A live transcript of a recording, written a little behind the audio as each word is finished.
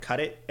cut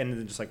it and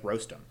then just like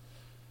roast them.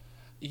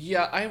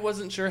 Yeah, I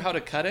wasn't sure how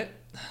to cut it,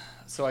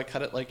 so I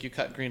cut it like you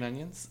cut green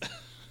onions.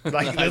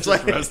 Like I that's just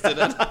like roasted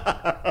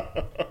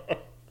it.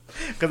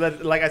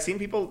 Because like I've seen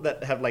people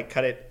that have like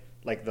cut it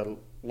like the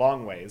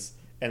long ways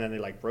and then they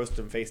like roast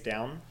them face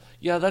down.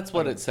 Yeah, that's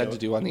what it said to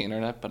do on the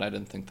internet, but I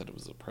didn't think that it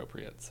was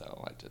appropriate,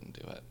 so I didn't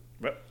do it.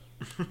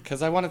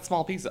 Because I wanted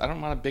small pieces. I don't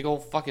want a big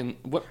old fucking...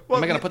 What? Well,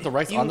 am I going to put the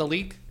rice on the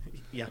leek?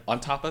 Yeah. On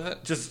top of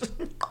it? Just...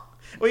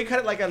 Well, you cut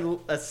it like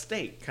a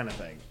steak kind of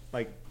thing.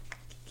 Like,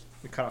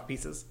 you cut off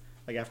pieces.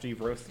 Like after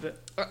you've roasted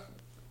it.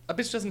 A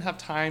bitch doesn't have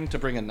time to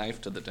bring a knife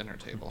to the dinner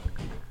table.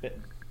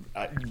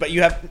 But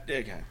you have...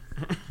 Okay.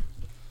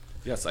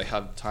 Yes, I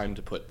have time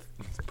to put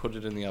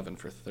it in the oven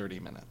for 30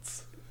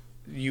 minutes.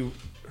 You...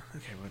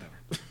 Okay, whatever.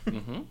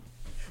 Mm-hmm.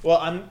 Well,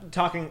 I'm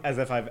talking as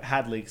if I've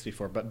had leeks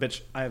before, but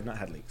bitch, I have not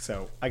had leeks,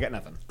 so I got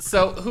nothing.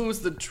 So, who's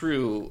the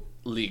true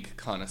leek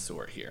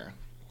connoisseur here?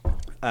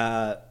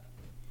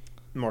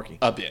 Morky.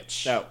 A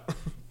bitch. No.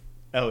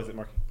 Oh, is it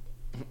Morky?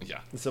 Yeah.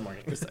 It's still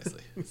Morky.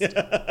 Precisely.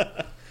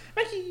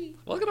 Morky!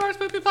 Welcome to our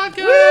Spoopy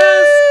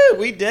Podcast! Woo!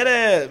 We did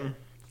it!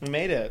 We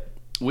made it.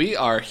 We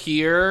are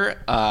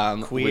here.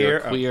 Queer. We're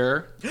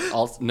queer.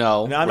 Also,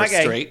 no, No, I'm we're not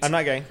gay. straight. I'm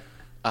not gay.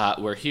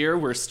 We're here,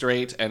 we're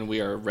straight, and we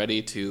are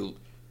ready to...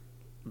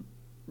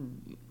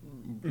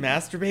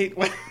 Masturbate?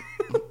 What?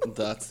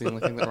 That's the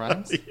only thing that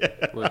rhymes? Yeah.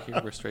 We're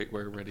here, we're straight,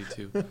 we're ready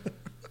to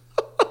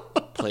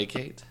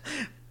placate.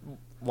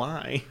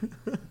 Why?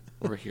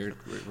 We're here,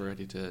 we're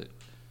ready to...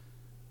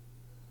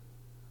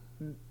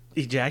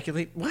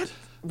 Ejaculate? What?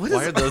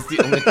 Why are those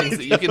the only things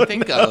that you can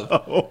think of?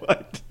 Oh,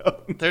 I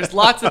don't. There's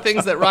lots of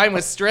things that rhyme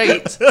with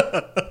straight.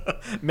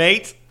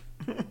 Mate?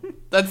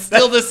 That's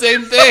still the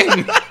same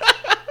thing.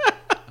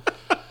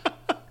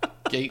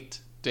 Gate,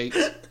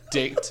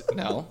 date,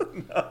 no.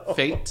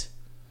 Fate,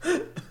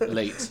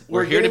 late.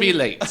 We're here to be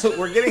late.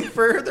 We're getting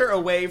further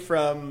away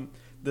from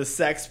the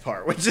sex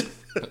part, which is...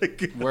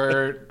 It's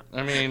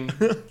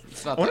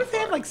not I wonder that if they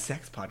far. have like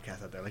sex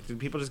podcasts out there. Like, do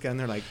people just get in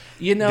there like,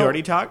 You know,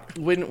 dirty talk?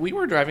 When we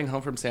were driving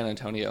home from San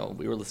Antonio,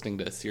 we were listening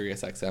to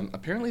Sirius XM.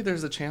 Apparently,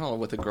 there's a channel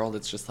with a girl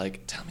that's just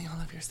like, "Tell me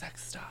all of your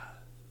sex stuff."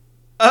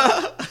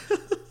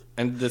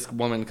 And this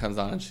woman comes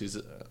on, and she's,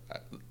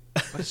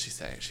 what did she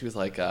say? She was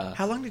like,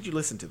 How long did you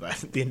listen to that?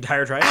 The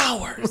entire drive?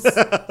 hours.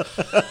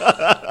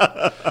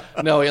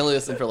 No, we only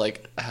listened for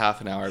like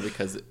half an hour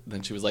because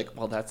then she was like,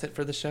 "Well, that's it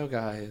for the show,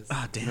 guys.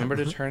 Oh, damn. Remember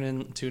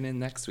to tune in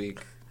next week,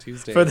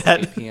 Tuesday For at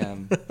that- 8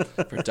 p.m.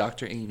 for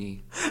Dr.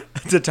 Amy."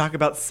 To talk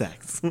about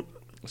sex.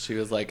 She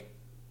was like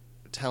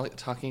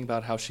talking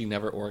about how she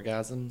never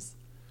orgasms.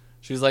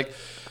 She was like,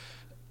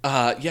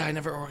 "Yeah, I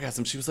never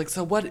orgasm." She was like,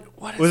 "So what is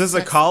Was this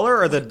sex? a caller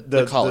or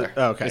the caller?"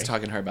 oh, okay. He was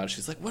talking to her about it.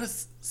 She's like, "What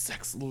does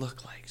sex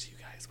look like to you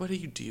guys? What do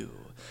you do?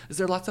 Is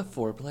there lots of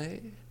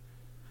foreplay?"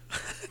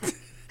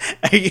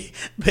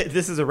 But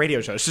this is a radio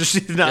show. So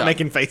she's not Yeah.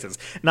 making faces.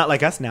 Not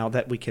like us now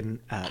that we can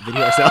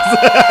video ourselves.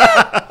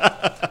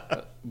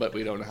 But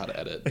we don't know how to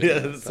edit.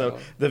 Yeah, so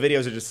the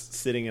videos are just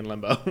sitting in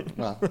limbo.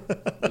 Well,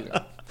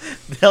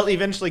 They'll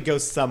eventually go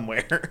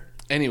somewhere.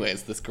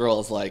 Anyways, this girl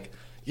is like,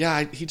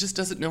 "Yeah, he just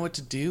doesn't know what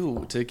to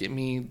do to get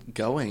me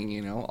going,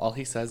 you know? All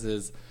he says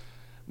is,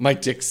 'My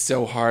dick's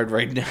so hard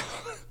right now.'"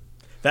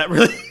 That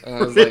really, I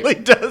was really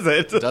like, does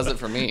it. Does it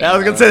for me. I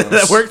was I gonna say don't know.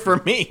 that worked for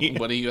me.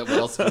 What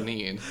else do you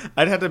need?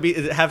 I'd have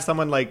to have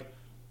someone like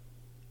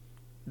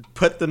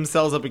put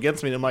themselves up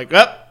against me, and I'm like,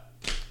 "Oh,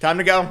 time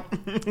to go."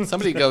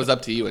 Somebody goes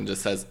up to you and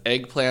just says,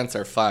 "Eggplants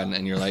are fun,"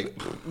 and you're like,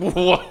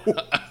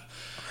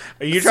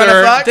 Are you "Sir,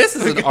 trying to fuck? this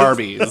is an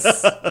Arby's.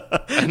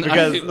 And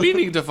Because- we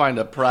need to find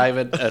a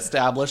private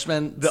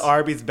establishment. The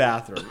Arby's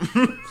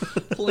bathroom.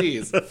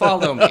 Please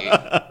follow me.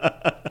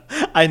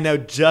 I know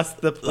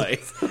just the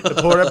place. The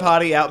porta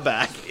potty out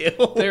back.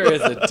 Ew. There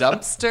is a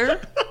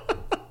dumpster.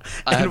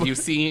 Have you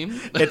seen?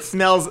 It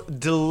smells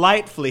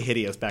delightfully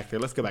hideous back there.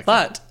 Let's go back.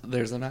 But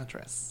there's a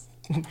mattress.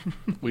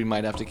 We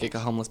might have to kick a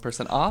homeless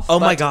person off. Oh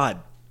my but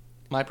god!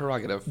 My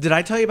prerogative. Did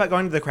I tell you about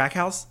going to the crack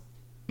house?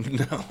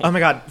 No. Oh my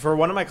god! For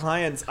one of my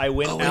clients, I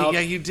went Oh wait, out. yeah,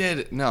 you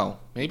did. No,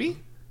 maybe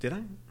Did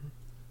I?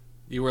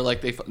 you were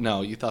like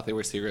no. You thought they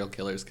were serial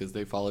killers because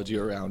they followed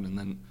you around and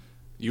then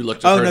you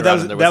looked. Oh turned no, that around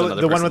was and there that was was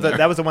another the one person with the there.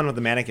 that was the one with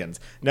the mannequins.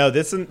 No,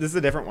 this is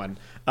a different one.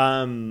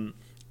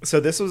 So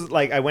this was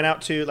like I went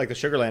out to like the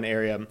Sugarland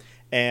area,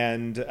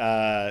 and so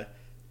the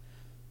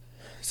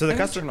And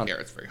customer. turn on the air.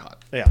 It's very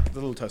hot. Yeah, it's a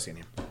little toasty in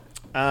here.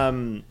 But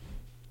I'm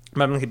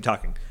gonna keep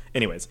talking.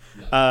 Anyways,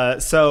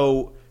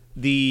 so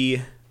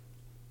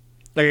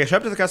I show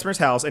up to the customer's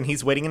house and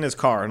he's waiting in his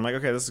car. I'm like,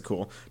 okay, this is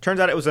cool. Turns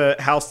out it was a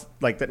house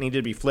like that needed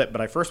to be flipped.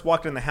 But I first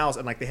walked in the house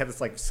and like they had this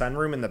like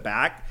sunroom in the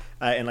back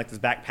and like this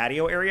back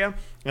patio area,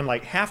 and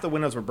like half the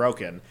windows were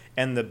broken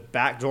and the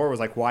back door was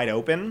like wide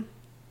open.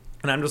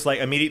 And I'm just like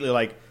immediately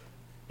like,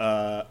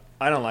 I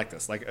don't like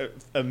this. Like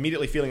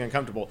immediately feeling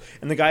uncomfortable.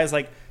 And the guy is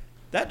like,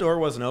 that door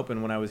wasn't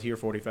open when I was here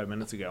 45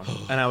 minutes ago.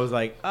 And I was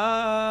like,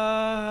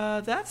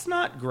 that's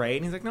not great.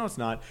 And he's like, no, it's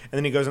not. And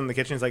then he goes in the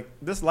kitchen. He's like,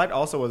 this light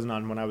also wasn't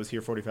on when I was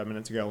here 45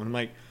 minutes ago. And I'm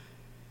like,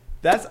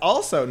 That's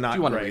also not Do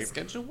you want to great.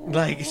 reschedule?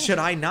 Like, should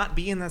I not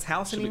be in this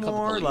house Should we call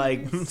the anymore?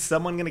 Like, police?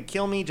 someone gonna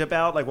kill me, jump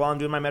out, like, while I'm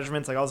doing my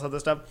measurements, like, all this other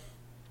stuff.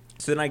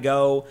 So then I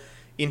go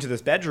into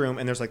this bedroom,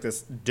 and there's, like,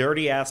 this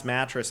dirty-ass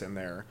mattress in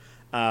there,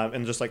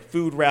 and just, like,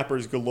 food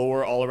wrappers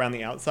galore all around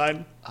the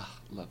outside. Ah,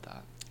 love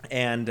that.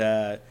 And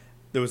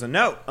there was a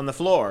note on the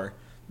floor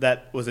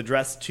that was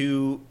addressed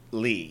to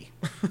Lee.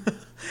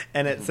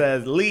 And it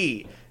says,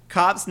 Lee,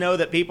 cops know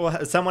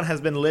that someone has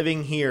been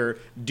living here.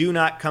 Do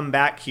not come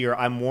back here.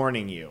 I'm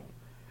warning you.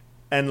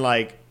 And,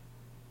 like,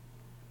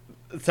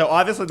 so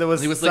obviously there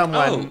was He was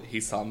someone. like, oh,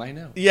 he saw my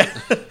note. Yeah.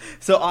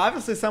 So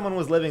obviously someone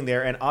was living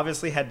there and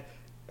obviously had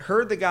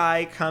heard the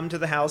guy come to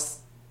the house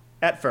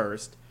at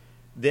first,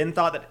 then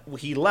thought that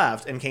he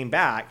left and came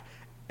back,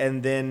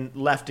 and then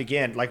left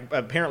again. Like,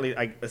 apparently,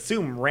 I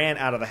assume ran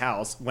out of the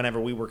house whenever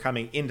we were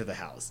coming into the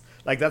house.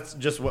 Like, that's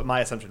just what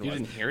my assumption You was.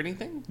 didn't hear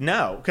anything?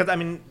 No, because, I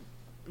mean,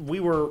 we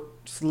were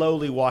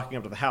slowly walking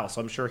up to the house,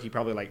 so I'm sure he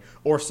probably, like,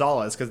 or saw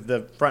us, because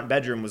the front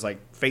bedroom was, like,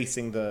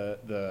 facing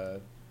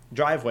the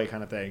driveway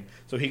kind of thing.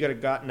 So he could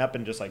have gotten up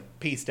and just, like,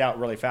 pieced out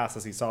really fast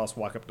as he saw us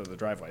walk up to the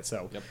driveway.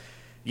 So, Yep.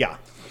 yeah,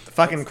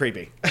 fucking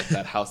creepy.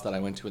 That house that I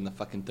went to in the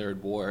fucking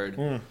 3rd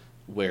Ward,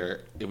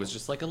 where it was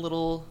just like a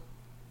little,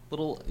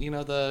 you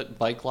know, the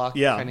bike lock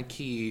kind of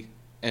key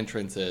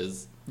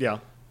entrances. Yeah.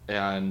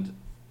 And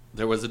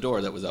there was a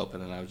door that was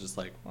open, and I was just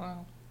like,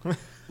 wow.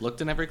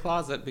 Looked in every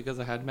closet because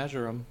I had to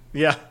measure them.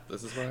 Yeah.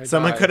 This is where I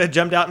Someone died. could have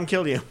jumped out and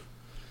killed you.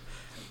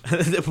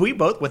 We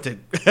both went to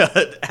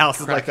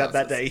houses Crack like that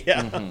houses. day.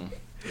 Yeah. Mhm.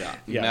 Yeah.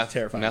 Yeah,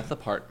 terrifying. Meth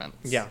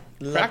apartments. Yeah.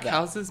 Love Crack that.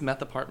 houses,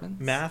 meth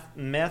apartments.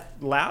 Meth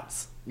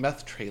labs?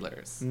 Meth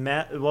trailers.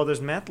 Well,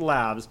 there's meth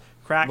labs,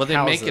 crack Well, they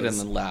houses. make it in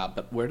the lab,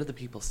 but where do the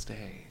people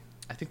stay?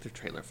 I think they're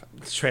trailer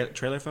folks.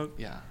 Trailer folk?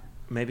 Yeah.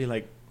 Maybe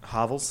like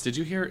hovels? Did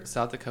you hear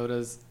South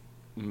Dakota's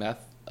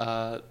meth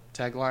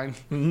tagline?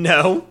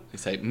 No. They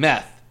say,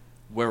 meth,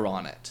 we're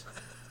on it.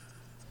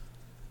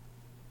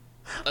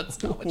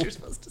 That's not what you're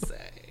supposed to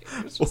say.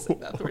 You're supposed to say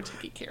meth, we're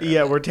taking care of it.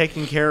 Yeah, we're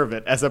taking care of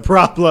it as a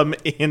problem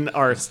in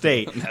our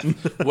state.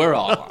 Meth, we're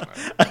all on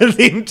it.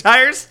 The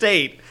entire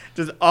state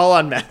just all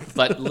on meth.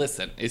 But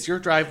listen, is your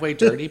driveway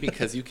dirty?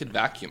 Because you could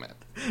vacuum it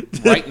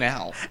right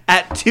now.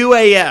 At 2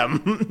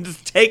 a.m.,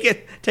 just take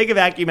a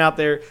vacuum out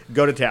there,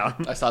 go to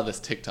town. I saw this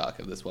TikTok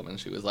of this woman.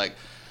 She was like,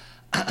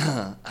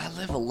 I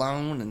live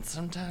alone, and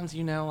sometimes,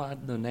 you know,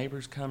 the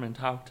neighbors come and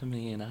talk to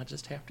me, and I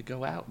just have to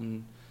go out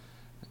and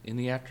in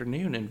the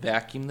afternoon and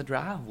vacuum the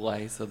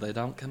driveway so they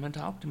don't come and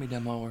talk to me no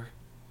more.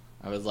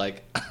 I was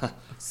like,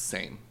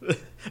 same.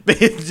 But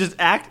just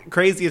act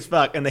crazy as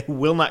fuck, and they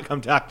will not come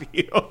talk to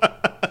you.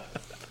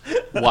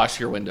 Wash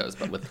your windows,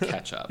 but with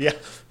ketchup. Yeah.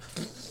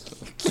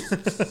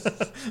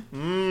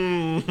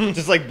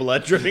 Just like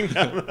blood dripping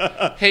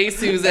down. Hey,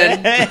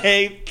 Susan.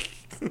 Hey.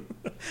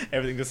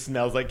 Everything just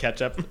smells like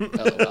ketchup.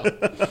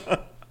 LOL.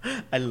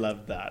 I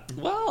love that.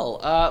 Well,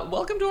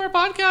 welcome to our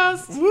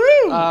podcast.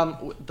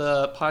 Woo!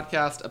 The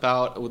podcast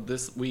about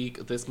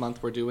this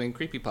month we're doing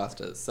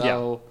creepypastas.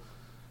 So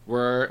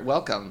we're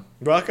welcome.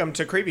 Welcome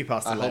to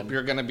Creepypasta I Land. hope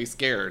you're going to be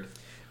scared.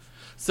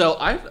 So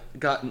I've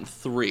gotten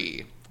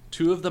 3.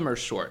 2 of them are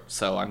short,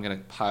 so I'm going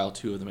to pile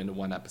 2 of them into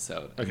one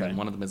episode. And Okay. then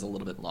one of them is a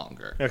little bit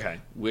longer. Okay.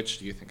 Which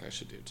do you think I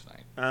should do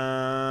tonight?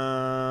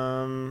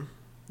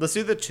 Let's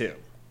do the 2.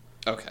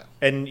 Okay.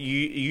 And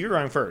you're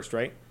going first,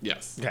 right?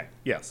 Yes. Okay.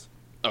 Yes.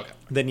 Okay.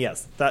 Then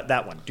yes,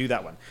 that one. Do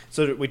that one.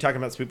 So we talking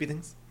about spoopy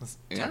things? Let's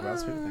talk about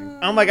Yeah. spoopy things.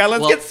 Oh my god,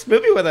 let's Well- get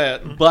spoopy with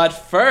it. But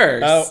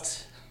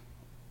first,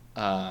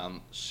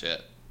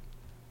 shit.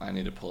 I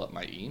need to pull up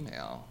my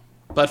email.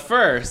 But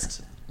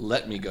first,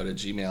 let me go to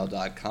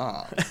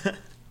gmail.com.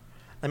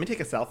 Let me take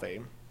a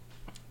selfie.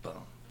 Boom,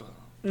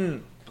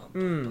 boom,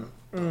 boom,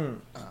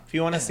 boom. If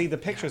you want to see the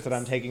pictures that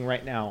I'm taking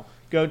right now,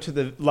 go to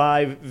the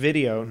live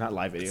video, not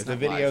live video, It's the not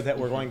video live. that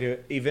we're going to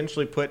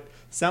eventually put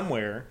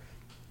somewhere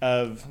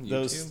of On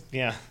those. YouTube?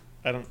 Yeah,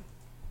 I don't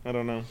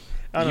know.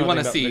 You want to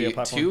anything about see video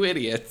platform. 2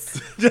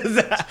 idiots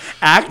Just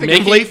act a making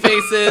complete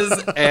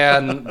faces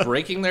and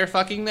breaking their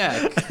fucking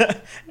neck.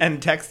 and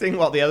texting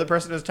while the other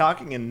person is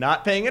talking and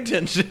not paying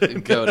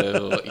attention. Go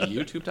to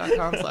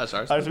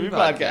youtube.com/RSVP RSVP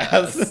podcast.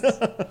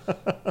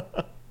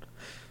 podcast.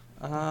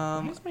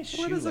 Where's my What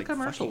shoe, does a like,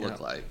 commercial fucking look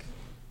up? like?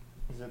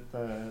 Is it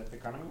the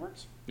Economy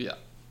Works? Yeah.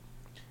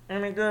 Oh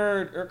my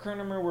god,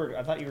 Economy Works.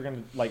 I thought you were going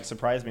to like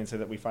surprise me and say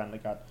that we finally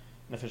got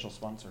an official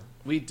sponsor.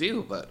 We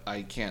do, but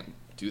I can't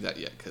do that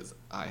yet because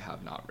I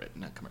have not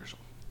written a commercial.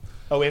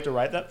 Oh, we have to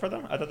write that for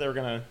them? I thought they were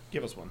going to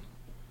give us one.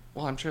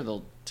 Well, I'm sure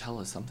they'll tell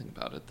us something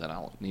about it that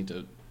I'll need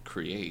to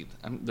create.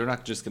 They're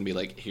not just going to be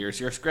like, here's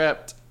your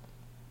script.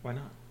 Why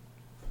not?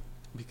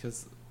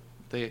 Because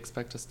they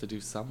expect us to do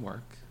some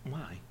work.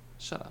 Why?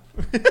 Shut up.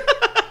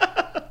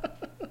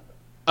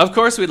 Of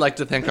course, we'd like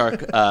to thank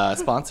our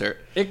sponsor,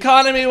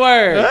 Economy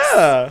Works,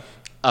 Ah.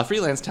 a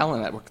freelance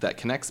talent network that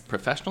connects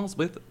professionals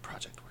with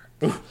project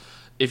work.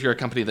 If you're a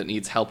company that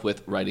needs help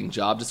with writing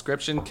job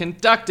description,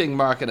 conducting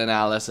market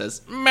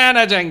analysis,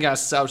 managing your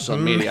social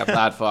media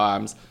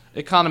platforms,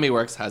 Economy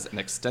Works has an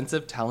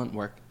extensive talent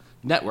work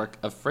network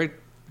of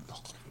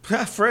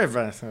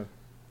Forever.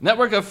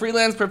 Network of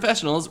freelance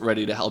professionals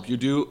ready to help you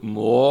do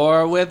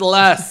more with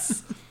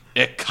less.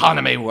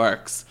 Economy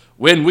works.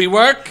 When we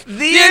work,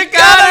 The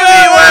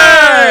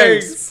economy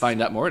works!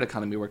 Find out more at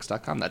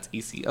economyworks.com. That's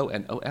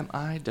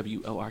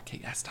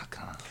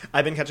ECONOMIWORKS.com.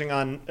 I've been catching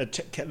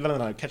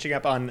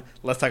up on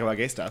Let's Talk About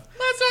Gay Stuff.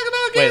 Let's talk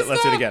about gay Wait, stuff.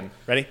 let's do it again.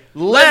 Ready?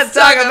 Let's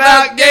talk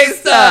about gay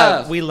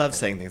stuff. We love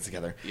saying things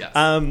together. Yes.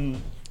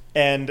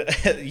 And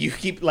you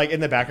keep like in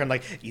the background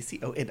like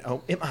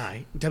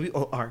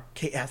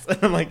ECONOMIWORKS, and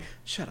I'm like,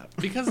 shut up.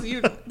 Because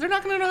they're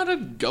not going to know how to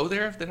go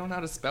there if they don't know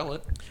how to spell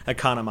it.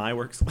 Economy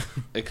works.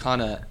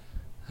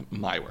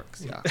 My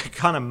works, yeah.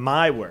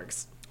 Economy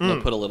works.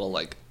 They'll put a little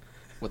like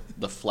with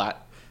the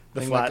flat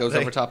thing flat that goes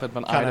thing. over top of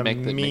an eye Kinda to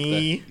make the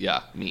me.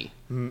 me.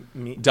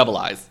 Me. Double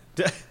eyes.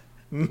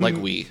 Like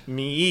we.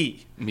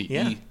 Me. Me.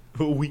 Yeah.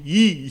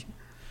 We.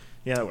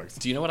 Yeah, that works.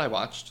 Do you know what I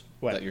watched?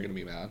 What? That you're going to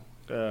be mad?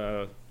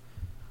 Uh,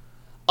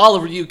 All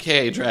over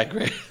UK Drag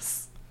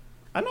Race.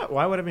 I'm not.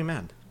 Why would I be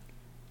mad?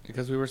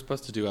 Because we were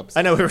supposed to do episodes.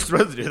 I know we were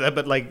supposed to do that,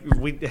 but like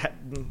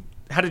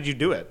how did you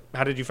do it?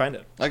 How did you find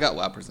it? I got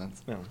WoW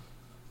Presents. No.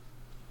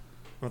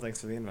 Well,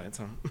 thanks for the invite.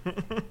 So.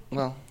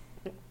 Well,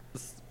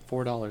 it's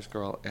 $4,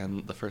 girl,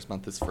 and the first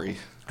month is free.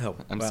 Oh,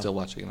 I'm wow. still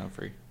watching it on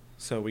free.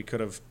 So we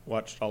could have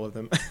watched all of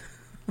them.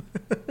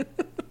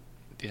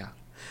 Yeah.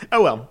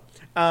 Oh well.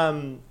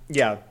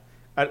 Yeah.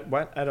 I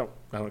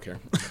don't care.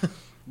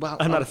 Well,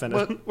 I'm not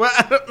offended. Well,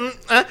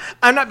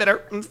 I'm not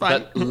bitter. It's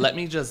fine. But let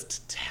me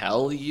just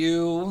tell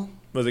you,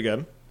 Was it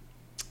good?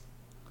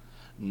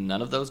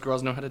 none of those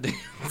girls know how to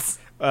dance.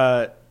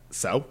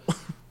 So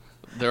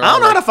They're I all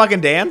don't know how to like-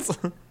 fucking dance.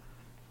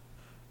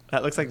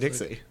 That looks like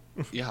Dixie.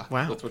 Yeah,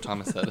 Wow. that's what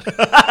Thomas said.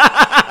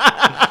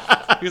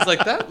 He was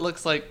like, that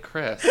looks like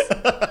Chris.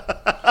 And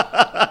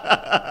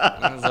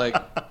I was like,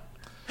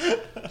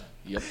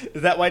 yep.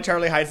 Is that why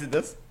Charlie Heights did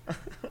this?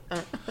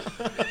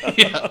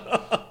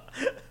 Yeah.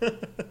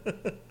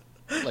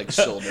 Like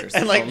shoulders.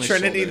 And like only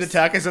Trinity shoulders. the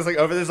Tuck is just like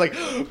over there, like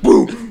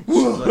boom,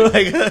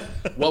 like,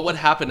 What would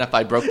happen if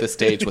I broke the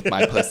stage with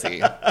my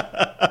pussy?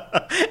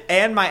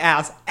 and my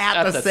ass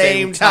at the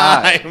same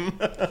time.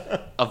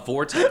 A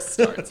vortex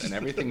starts and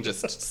everything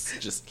just.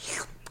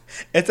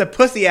 It's a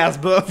pussy ass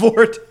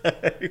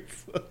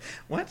vortex.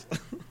 What?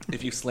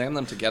 If you slam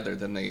them together,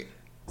 then they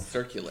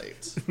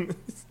circulate.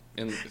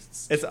 And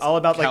It's all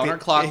about like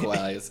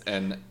counterclockwise,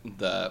 and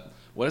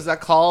what is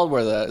that called?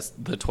 Where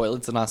the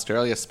toilets in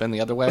Australia spin the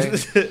other way?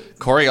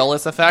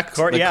 Coriolis effect.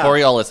 Yeah.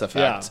 Coriolis effect.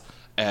 Yeah.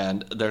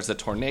 And there's a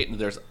tornado.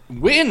 There's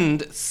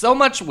wind. So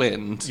much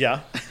wind. Yeah.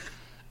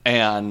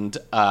 And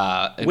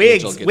an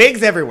angel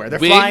Wigs everywhere. They're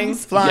flying.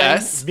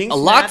 Yes, being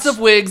lots snatched.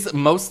 of wigs,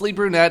 mostly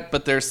brunette,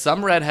 but there's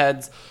some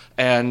redheads,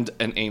 and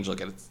an angel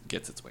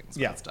gets its wings.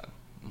 When Yeah. it's done.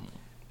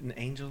 An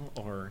angel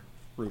or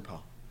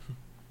RuPaul.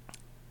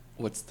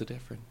 What's the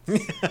difference?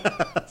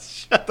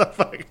 Shut the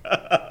fuck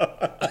up.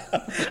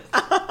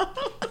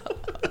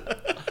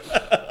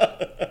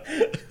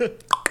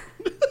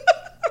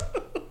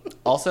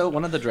 Also,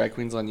 one of the drag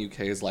queens on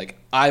UK is like,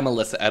 I'm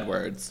Alyssa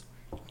Edwards.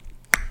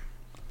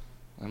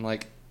 I'm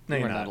like, No,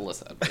 you're you're not not.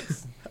 Alyssa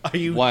Edwards. Are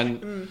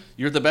you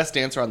You're the best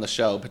dancer on the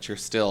show, but you're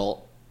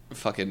still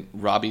fucking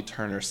Robbie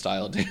Turner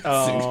style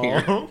dancing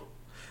here. Oh.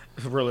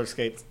 Roller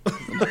skates.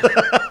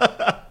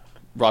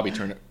 Robbie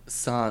Turner,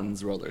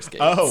 sans roller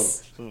skates. Oh.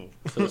 So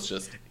it's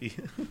just,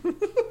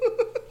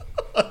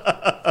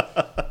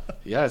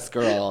 yes,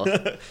 girl.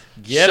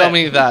 Get Show it.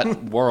 me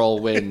that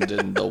whirlwind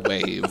in the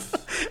wave.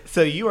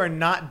 So you are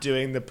not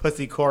doing the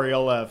pussy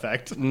Coriola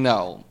effect.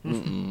 No.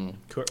 Mm-mm.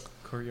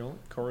 Coriola?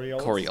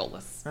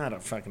 Coriolis. I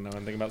don't fucking know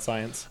anything about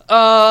science. You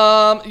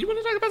want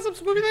to talk about some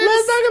spooky things?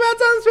 Let's talk about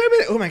some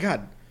stupid. Oh my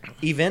god.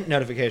 Event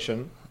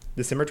notification.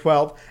 December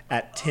 12th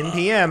at 10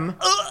 p.m.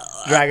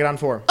 Dragon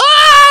 4.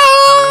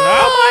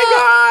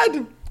 Oh my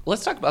god.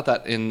 Let's talk about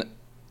that in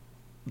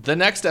the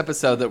next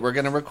episode that we're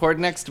going to record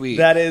next week.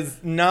 That is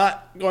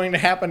not going to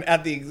happen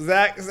at the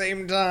exact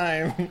same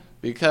time.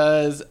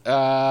 Because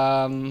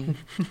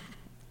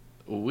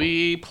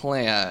we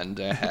planned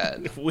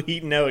ahead. We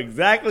know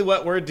exactly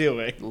what we're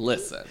doing.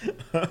 Listen.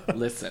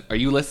 Are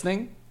you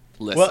listening?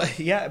 Listen. Well,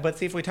 yeah, but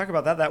see, if we talk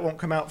about that, that won't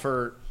come out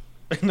for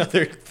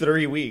another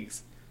 3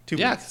 weeks. 2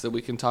 yeah, weeks. so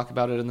we can talk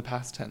about it in the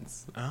past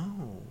tense.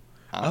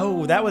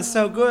 Oh, that was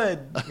so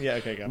good. Yeah,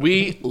 okay, got it.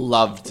 We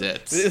loved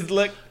it.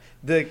 Look,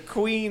 the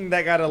queen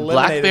that got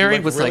eliminated Blackberry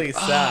looked was really like,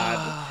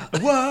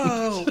 sad.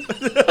 Whoa!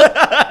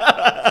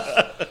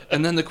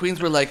 And then the queens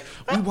were like,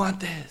 we want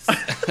this.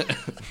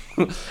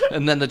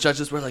 And then the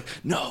judges were like,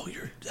 no,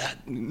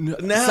 no,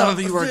 some of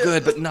you are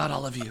good, but not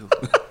all of you.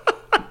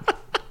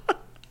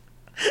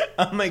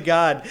 Oh my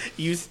god,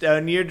 you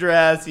stoned your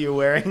dress, you're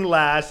wearing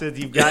lashes,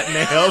 you've got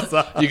nails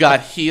on. You got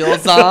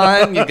heels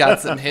on, you got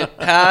some hip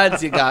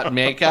pads, you got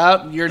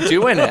makeup. You're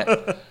doing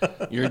it.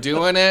 You're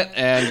doing it,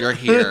 and you're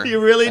here.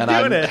 You're really and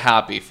doing I'm it.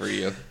 happy for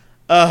you.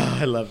 Oh,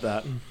 I love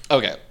that.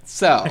 Okay,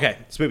 so Okay,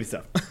 spooky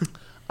stuff.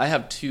 I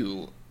have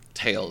 2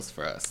 tales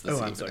for us this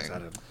evening. I'm so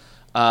excited.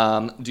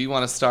 Do you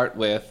want to start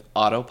with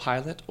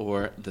Autopilot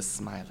or The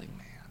Smiling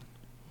Man?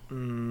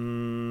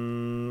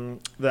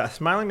 The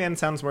Smiling Man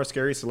sounds more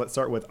scary, so let's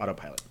start with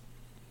Autopilot.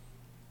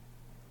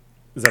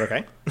 Is that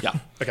okay? Yeah.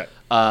 Okay.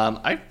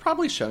 I've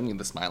probably shown you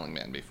The Smiling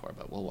Man before,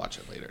 but we'll watch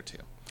it later too.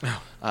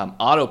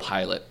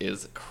 Autopilot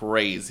is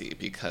crazy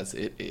because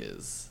it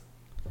is.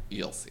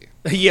 You'll see.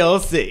 You'll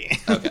see.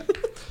 Okay.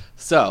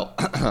 So,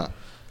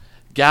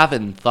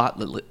 Gavin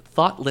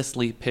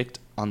thoughtlessly picked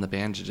on the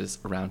bandages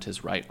around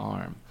his right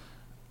arm.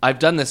 I've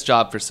done this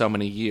job for so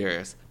many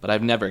years, but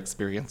I've never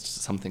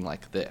experienced something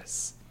like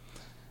this.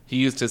 He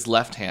used his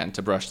left hand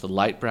to brush the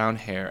light brown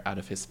hair out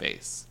of his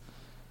face.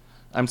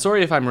 I'm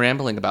sorry if I'm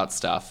rambling about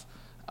stuff.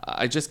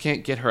 I just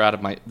can't get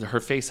her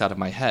face out of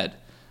my head.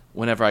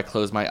 Whenever I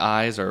close my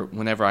eyes or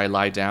whenever I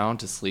lie down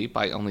to sleep,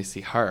 I only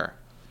see her,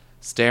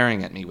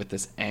 staring at me with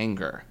this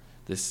anger,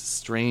 this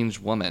strange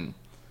woman.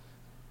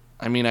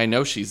 I mean, I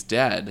know she's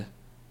dead,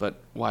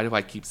 but why do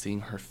I keep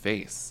seeing her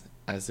face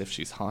as if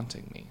she's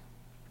haunting me?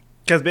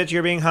 Because, bitch,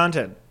 you're being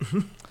haunted.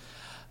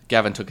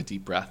 Gavin took a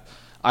deep breath.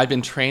 I've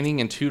been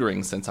training and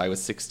tutoring since I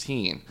was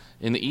 16.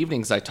 In the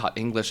evenings, I taught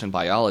English and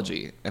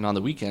biology, and on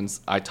the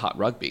weekends, I taught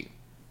rugby.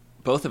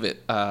 Both of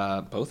it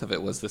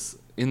was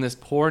in this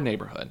poor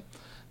neighborhood.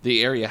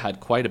 The area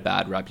had quite a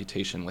bad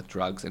reputation with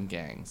drugs and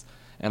gangs,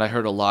 and I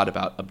heard a lot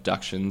about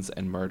abductions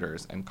and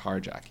murders and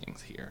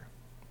carjackings here.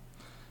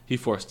 He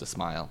forced a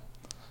smile.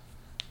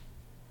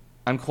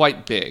 I'm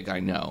quite big, I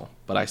know,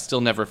 but I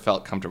still never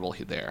felt comfortable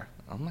there.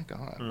 Oh my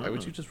God, why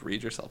would you just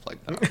read yourself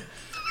like that?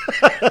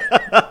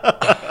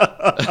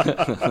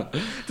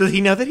 Does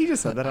he know that he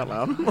just said that out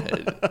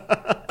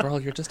loud?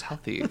 Girl, you're just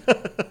healthy.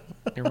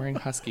 You're wearing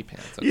husky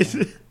pants.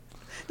 Okay?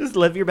 Just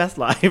live your best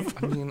life.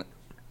 I mean,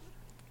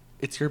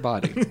 it's your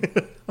body.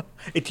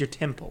 It's your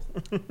temple.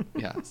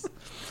 Yes.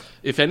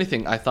 If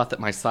anything, I thought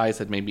that my size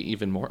had made me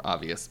even more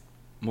obvious,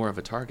 more of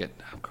a target.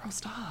 Oh, girl,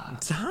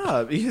 stop.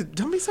 Stop.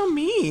 Don't be so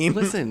mean.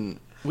 Listen,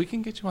 we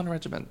can get you on a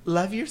regimen.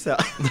 Love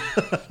yourself.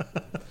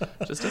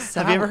 Just a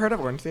salad. Have you ever heard of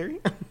Orange Theory?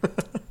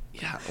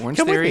 Yeah, Orange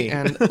Come with Theory, me.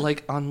 and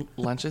like on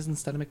lunches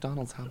instead of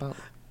McDonald's, how about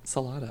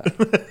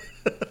salada?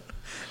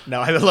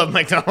 No, I love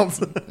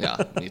McDonald's.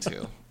 Yeah, me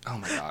too. Oh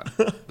my God.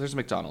 There's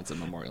McDonald's in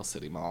Memorial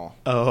City Mall.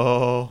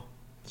 Oh.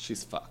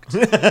 She's fucked.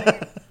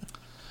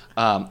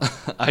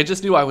 I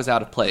just knew I was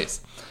out of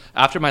place.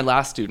 After my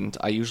last student,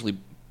 I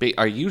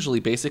usually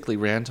basically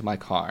ran to my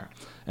car,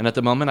 and at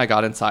the moment I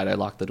got inside, I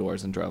locked the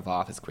doors and drove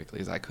off as quickly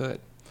as I could.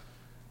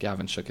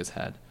 Gavin shook his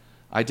head.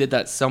 I did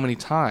that so many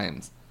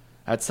times.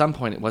 At some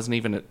point, it wasn't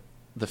even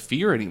the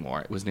fear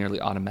anymore. It was nearly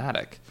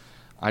automatic.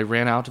 I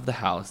ran out of the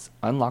house,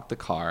 unlocked the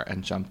car,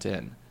 and jumped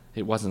in.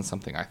 It wasn't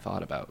something I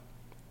thought about.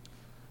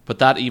 But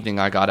that evening,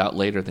 I got out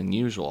later than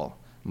usual.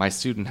 My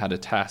student had a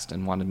test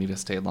and wanted me to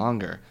stay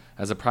longer.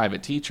 As a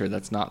private teacher,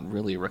 that's not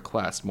really a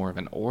request, more of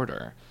an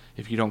order.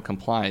 If you don't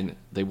comply,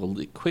 they will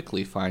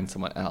quickly find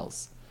someone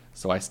else.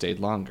 So I stayed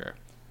longer,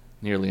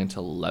 nearly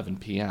until 11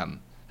 p.m.,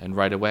 and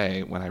right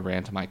away, when I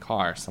ran to my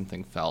car,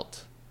 something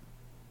felt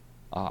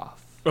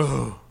off.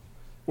 Oh.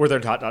 Were there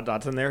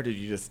dots in there? Did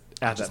you just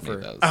add just that for?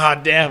 made those. Ah,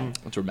 damn.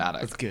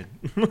 Dramatic. That's good.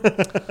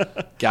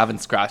 Gavin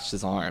scratched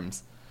his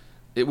arms.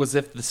 It was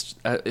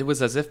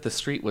as if the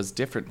street was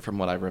different from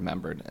what I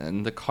remembered,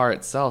 and the car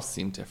itself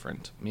seemed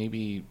different,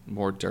 maybe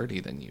more dirty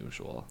than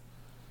usual.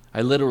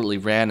 I literally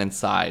ran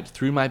inside,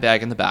 threw my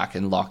bag in the back,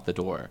 and locked the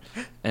door.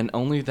 And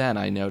only then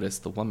I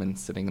noticed the woman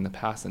sitting in the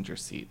passenger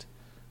seat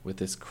with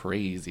this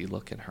crazy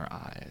look in her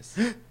eyes.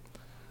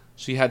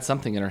 She had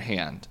something in her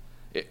hand.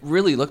 It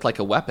really looked like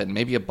a weapon,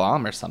 maybe a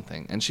bomb or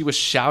something, and she was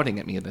shouting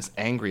at me in this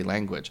angry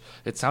language.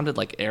 It sounded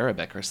like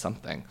Arabic or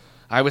something.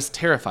 I was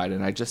terrified,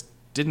 and I just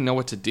didn't know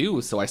what to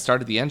do, so I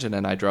started the engine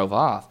and I drove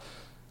off.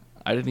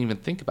 I didn't even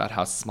think about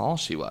how small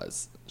she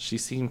was. She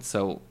seemed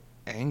so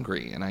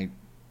angry, and I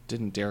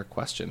didn't dare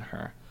question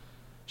her.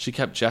 She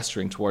kept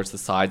gesturing towards the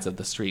sides of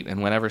the street,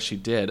 and whenever she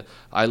did,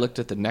 I looked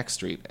at the next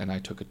street and I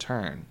took a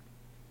turn.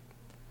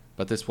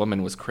 But this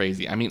woman was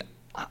crazy. I mean,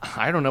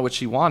 I don't know what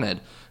she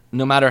wanted.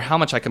 No matter how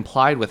much I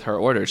complied with her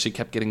orders, she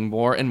kept getting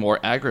more and more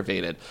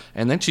aggravated,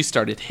 and then she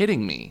started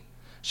hitting me.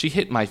 She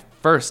hit my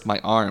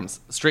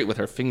arms, straight with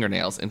her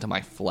fingernails into my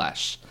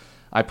flesh.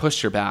 I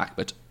pushed her back,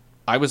 but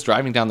I was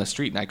driving down the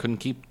street and I couldn't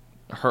keep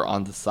her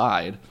on the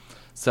side,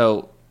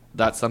 so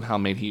that somehow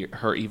made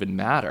her even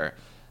madder,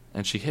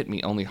 and she hit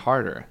me only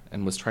harder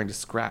and was trying to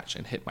scratch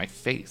and hit my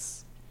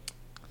face.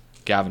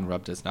 Gavin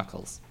rubbed his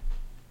knuckles.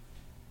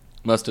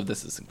 Most of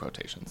this is in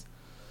quotations.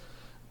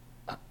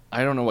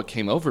 I don't know what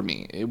came over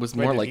me. It was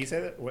more like... Did he say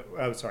that?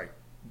 Oh, sorry.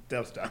 That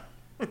was dumb.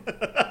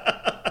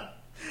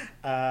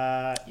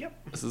 Yep.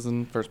 This is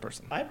in first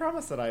person. I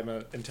promise that I'm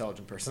an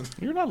intelligent person.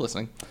 You're not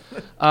listening.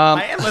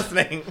 I am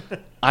listening.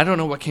 I don't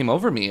know what came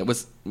over me. It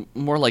was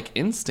more like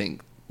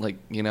instinct, like,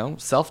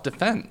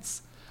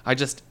 self-defense. I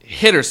just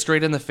hit her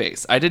straight in the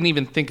face. I didn't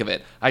even think of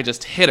it. I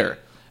just hit her.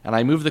 And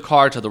I moved the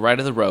car to the right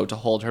of the road to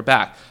hold her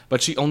back.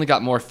 But she only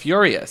got more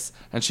furious,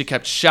 and she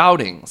kept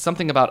shouting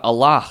something about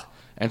Allah,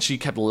 and she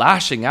kept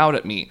lashing out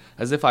at me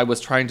as if she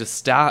was trying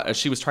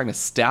to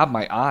stab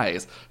my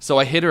eyes. So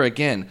I hit her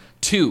again,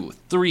 2,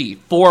 3,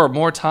 4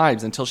 more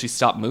times until she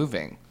stopped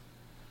moving.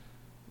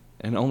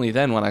 And only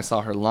then, when I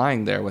saw her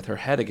lying there with her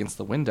head against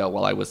the window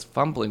while I was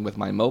fumbling with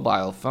my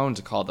mobile phone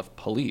to call the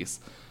police,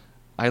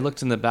 I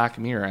looked in the back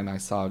mirror and I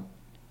saw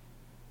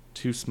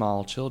 2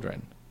 small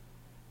children.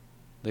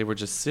 They were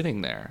just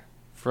sitting there,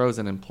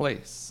 frozen in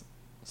place,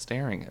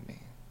 staring at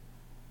me.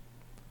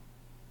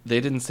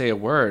 They didn't say a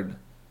word.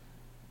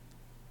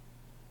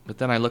 But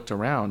then I looked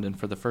around, and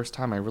for the first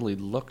time I really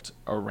looked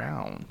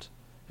around.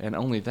 And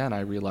only then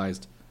I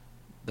realized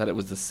that it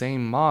was the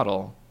same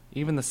model,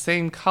 even the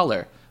same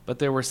color, but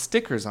there were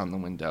stickers on the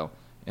window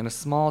and a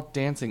small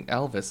dancing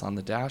Elvis on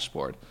the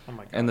dashboard. Oh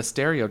my God. And the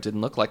stereo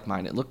didn't look like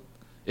mine.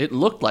 It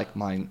looked like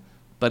mine,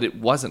 but it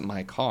wasn't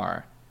my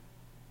car.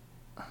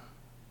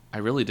 I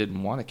really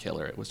didn't want to kill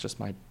her. It was just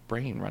my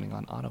brain running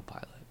on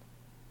autopilot.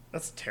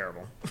 That's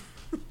terrible.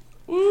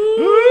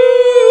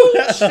 Ooh,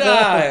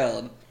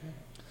 child.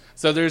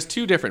 So there's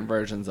 2 different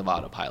versions of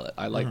autopilot.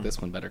 I like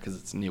this one better because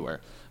it's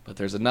newer. But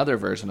there's another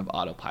version of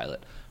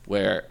autopilot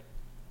where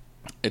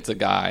it's a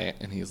guy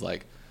and he's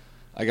like,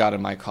 I got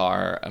in my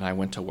car and I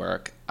went to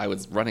work. I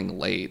was running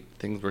late.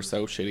 Things were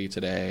so shitty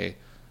today.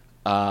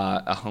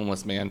 A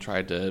homeless man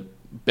tried to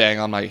banged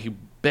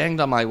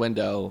on my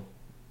window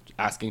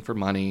asking for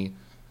money.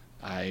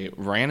 I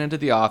ran into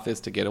the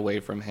office to get away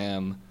from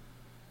him.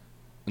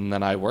 And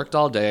then I worked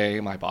all day.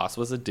 My boss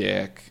was a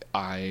dick.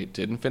 I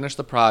didn't finish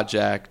the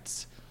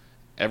project.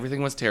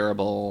 Everything was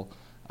terrible.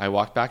 I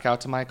walked back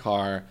out to my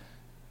car,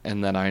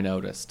 and then I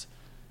noticed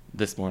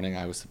this morning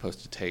I was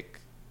supposed to take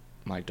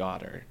my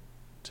daughter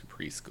to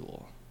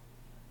preschool.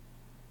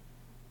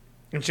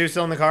 And she was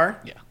still in the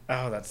car? Yeah.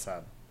 Oh, that's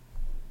sad.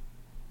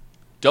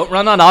 Don't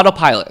run on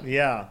autopilot.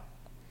 Yeah.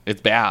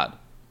 It's bad.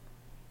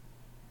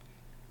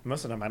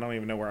 Most of the time, I don't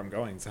even know where I'm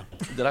going. So.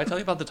 Did I tell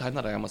you about the time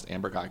that I almost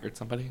Amber Geigered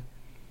somebody?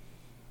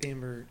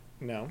 Amber,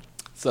 no.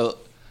 So,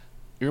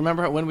 you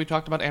remember when we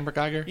talked about Amber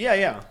Geiger?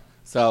 Yeah.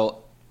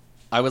 So,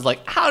 I was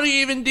like, how do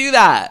you even do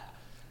that?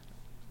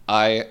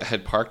 I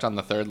had parked on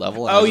the 3rd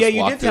level. And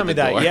You did tell me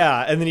that. Door.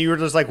 Yeah, and then you were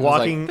just like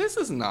walking. Like, this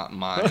is not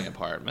my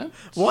apartment.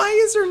 Why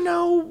is there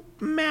no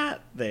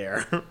mat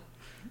there?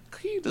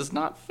 Key does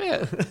not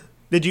fit.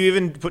 Did you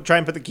even try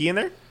and put the key in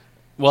there?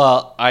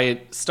 Well,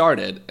 I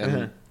started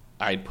and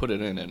I put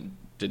it in and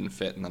didn't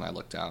fit, and then I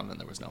looked down and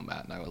there was no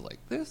mat, and I was like,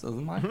 "This is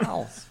my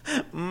house."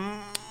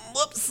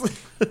 Whoops.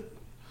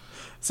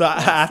 So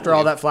after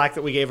all that flack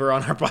that we gave her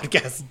on our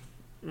podcast.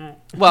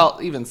 Well,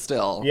 even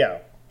still, Yeah.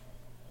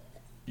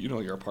 you know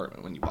your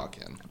apartment when you walk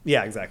in.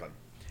 Yeah, exactly.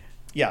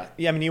 Yeah.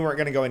 I mean, you weren't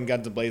gonna go in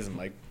guns blazing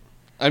like.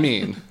 I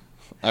mean,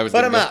 I was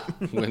Put 'em gonna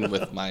up. win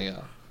with my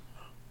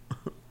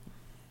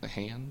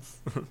hands.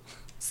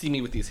 See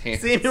me with these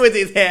hands. See me with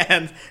these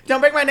hands.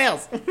 Don't break my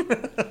nails.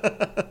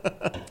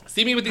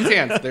 See me with these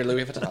hands. They're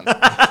Louis Vuitton.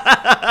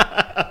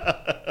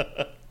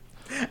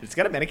 It's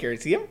got a manicure.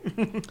 See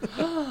him?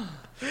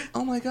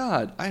 Oh my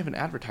god. I have an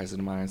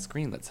advertisement on my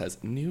screen that says,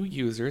 new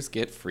users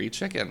get free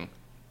chicken.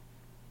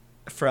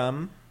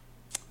 From?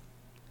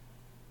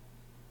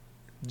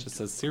 It just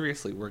says,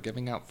 seriously, we're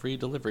giving out free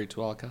delivery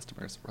to all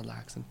customers.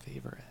 Relax and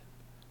favor it.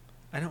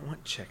 I don't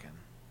want chicken.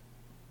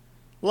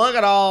 Look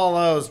at all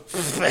those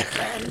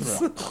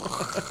chickens.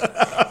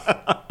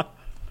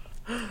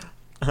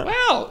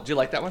 Wow. Do you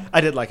like that one?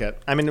 I did like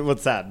it. I mean, it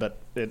was sad, but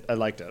I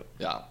liked it.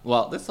 Yeah.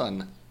 Well, this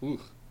one. Ooh.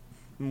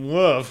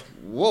 Woof.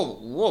 Whoa,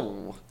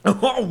 whoa.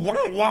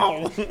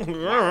 Wow.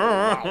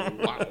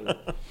 Wow.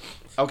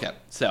 Okay,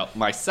 so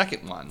my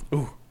second one.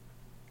 Ooh.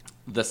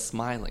 The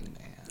Smiling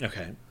Man.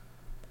 Okay.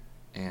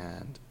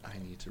 And I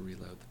need to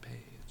reload the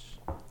page.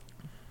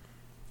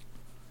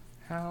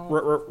 How?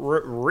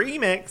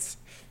 Remix.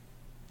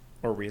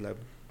 Or reload.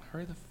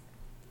 Hurry the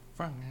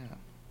fuck up.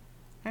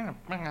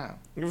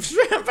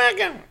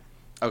 Fucking.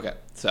 Okay,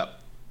 so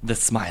The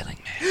Smiling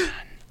Man.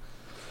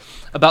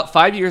 About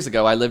 5 years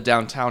ago, I lived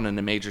downtown in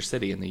a major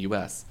city in the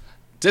U.S.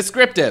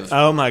 Descriptive.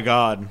 Oh my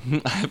god.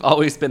 I've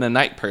always been a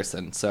night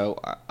person, so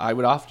I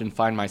would often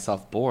find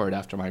myself bored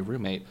after my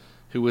roommate,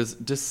 who was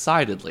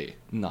decidedly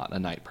not a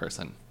night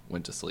person,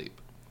 went to sleep.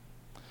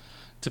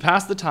 To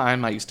pass the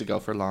time, I used to go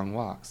for long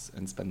walks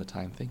and spend the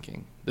time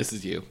thinking. This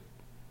is you.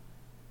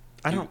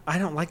 I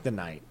don't like the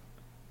night.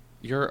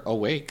 You're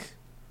awake.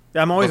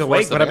 I'm always Before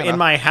awake, but I'm Savannah. in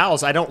my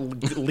house. I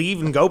don't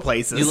leave and go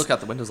places. You look out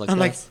the windows like I'm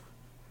like, this.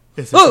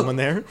 is there someone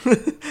there?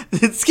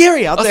 It's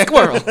scary out there. A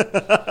squirrel.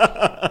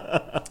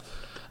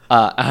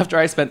 After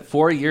I spent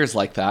 4 years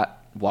like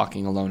that,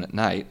 walking alone at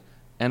night,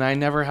 and I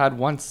never had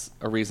once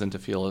a reason to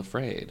feel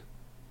afraid.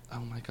 Oh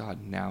my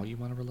god, now you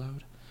want to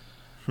reload?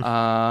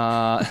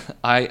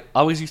 I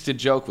always used to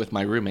joke with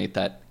my roommate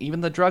that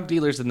even the drug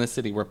dealers in the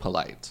city were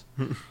polite.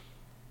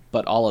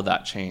 But all of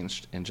that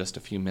changed in just a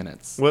few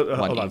minutes. Well, one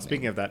hold on. evening.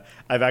 Speaking of that,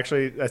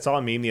 I saw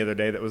a meme the other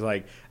day that was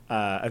like,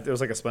 it was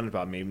like a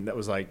SpongeBob meme that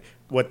was like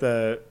what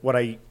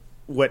I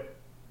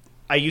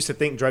used to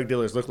think drug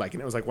dealers looked like,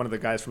 and it was like one of the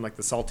guys from like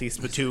the Salty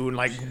Spittoon,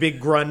 like big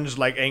grunge,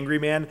 like angry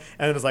man,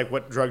 and it was like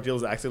what drug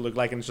dealers actually look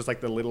like, and it's just like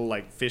the little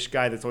like fish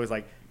guy that's always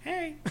like,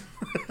 hey.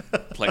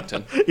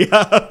 Plankton.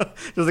 Yeah,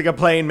 just like a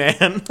plain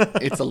man.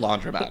 It's a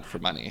laundromat for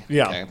money.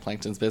 Yeah. Okay?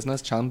 Plankton's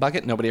business, chum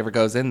bucket, nobody ever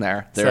goes in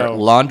there. They're So-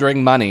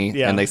 laundering money,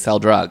 Yeah. and they sell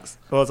drugs.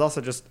 Well, it's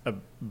also just a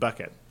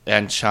bucket.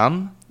 And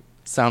chum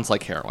sounds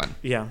like heroin.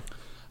 Yeah.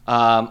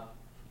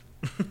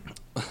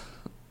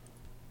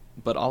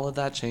 But all of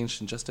that changed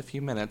in just a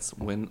few minutes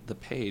when the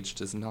page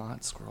does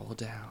not scroll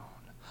down.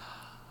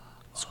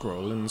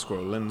 Scrolling.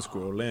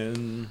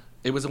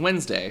 It was a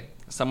Wednesday,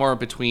 somewhere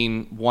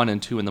between 1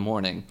 and 2 in the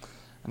morning,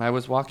 and I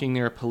was walking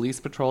near a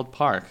police-patrolled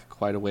park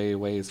quite a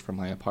ways from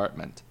my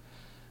apartment.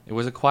 It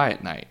was a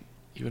quiet night,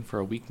 even for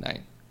a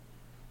weeknight,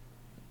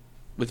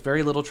 with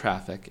very little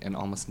traffic and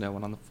almost no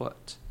one on the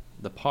foot.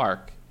 The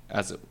park,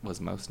 as it was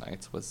most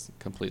nights, was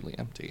completely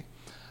empty.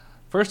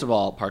 First of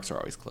all, parks are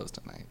always closed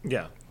at night.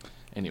 Yeah.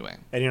 Anyway,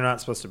 And you're not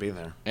supposed to be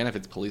there. and if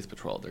it's police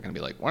patrol, they're going to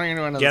be like, what are you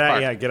doing in this Get out,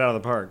 park? yeah, get out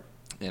of the park.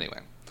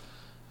 Anyway,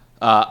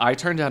 I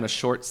turned down a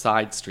short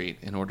side street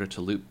in order to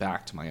loop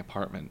back to my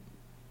apartment,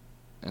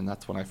 and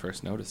that's when I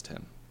first noticed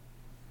him.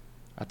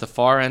 At the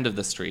far end of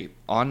the street,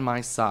 on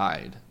my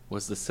side,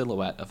 was the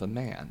silhouette of a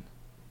man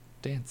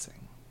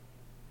dancing.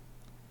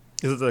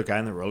 Is it the guy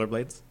in the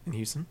rollerblades in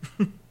Houston?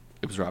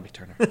 It was Robbie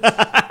Turner.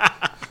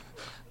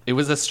 It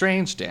was a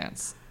strange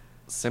dance,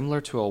 similar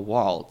to a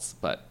waltz,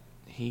 but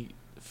he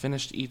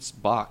finished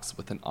each box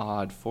with an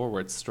odd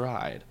forward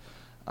stride.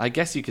 I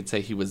guess you could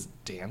say he was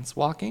dance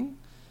walking,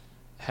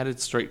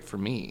 headed straight for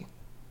me.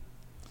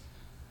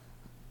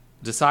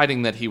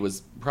 Deciding that he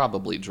was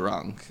probably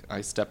drunk,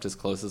 I stepped as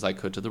close as I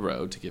could to the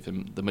road to give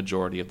him the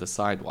majority of the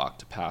sidewalk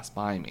to pass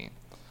by me.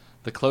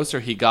 The closer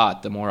he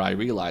got, the more I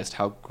realized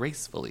how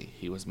gracefully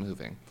he was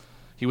moving.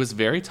 He was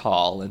very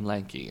tall and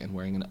lanky and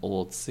wearing an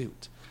old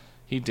suit.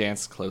 He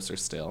danced closer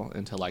still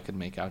until I could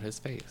make out his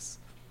face.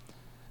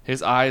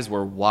 His eyes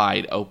were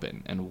wide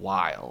open and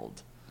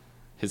wild.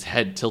 His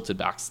head tilted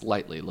back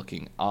slightly,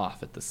 looking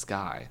off at the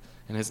sky,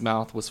 and his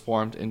mouth was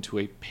formed into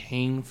a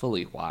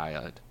painfully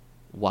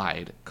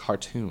wide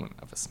cartoon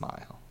of a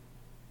smile.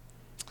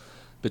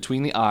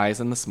 Between the eyes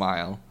and the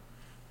smile,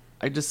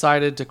 I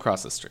decided to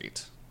cross the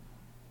street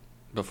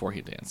before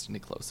he danced any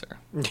closer.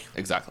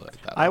 Exactly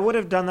like that. I would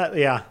have done that,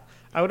 yeah.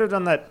 I would have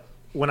done that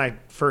when I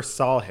first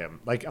saw him,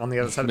 like on the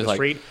other side of Be the like,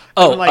 street.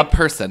 oh, I'm like, a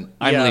person.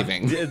 I'm yeah,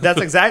 leaving.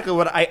 That's exactly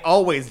what I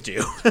always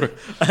do.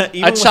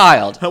 A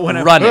child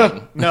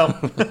running.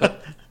 No.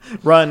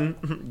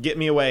 Run. Get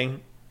me away.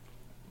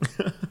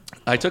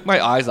 I took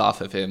my eyes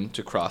off of him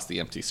to cross the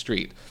empty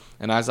street,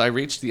 and as I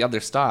reached the other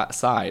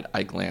side,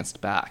 I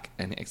glanced back,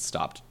 and it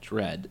stopped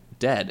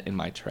dead in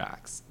my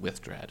tracks,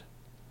 with dread.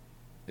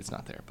 It's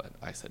not there, but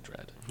I said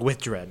dread.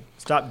 With dread.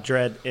 Stop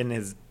dread in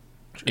his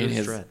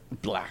dread.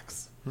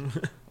 blacks.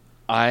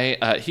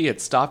 He had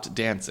stopped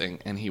dancing,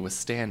 and he was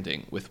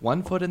standing with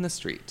one foot in the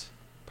street,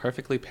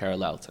 perfectly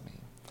parallel to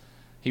me.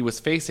 He was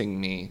facing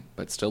me,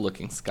 but still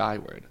looking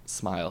skyward,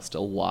 smile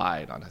still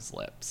wide on his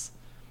lips.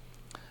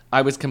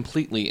 I was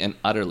completely and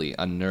utterly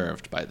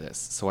unnerved by this,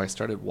 so I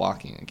started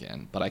walking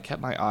again, but I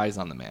kept my eyes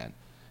on the man.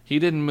 He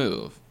didn't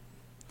move.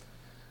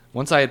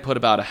 Once I had put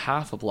about a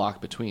half a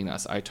block between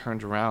us, I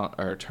turned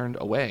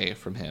away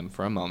from him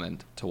for a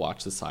moment to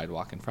watch the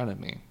sidewalk in front of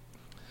me.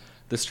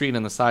 The street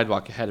and the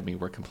sidewalk ahead of me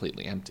were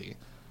completely empty.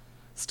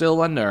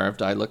 Still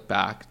unnerved, I looked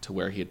back to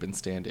where he had been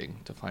standing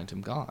to find him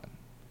gone.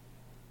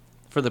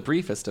 For the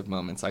briefest of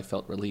moments, I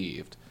felt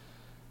relieved,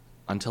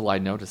 until I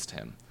noticed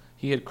him.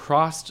 He had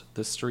crossed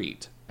the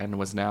street and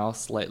was now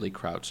slightly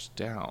crouched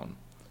down.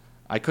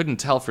 I couldn't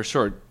tell for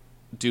sure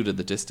due to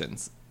the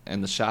distance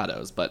and the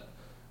shadows, but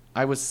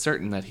I was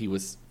certain that he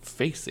was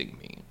facing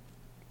me.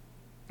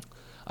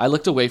 I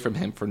looked away from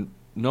him for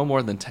no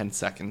more than 10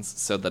 seconds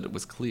so that it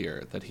was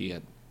clear that he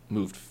had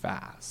moved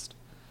fast.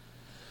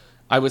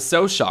 I was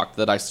so shocked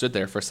that I stood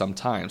there for some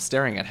time,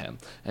 staring at him,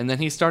 and then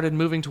he started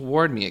moving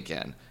toward me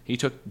again. He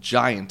took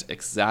giant,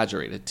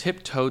 exaggerated,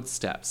 tiptoed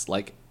steps,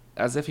 like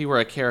as if he were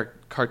a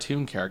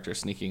cartoon character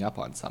sneaking up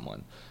on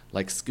someone,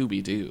 like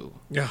Scooby-Doo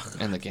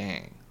and the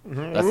gang.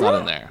 That's not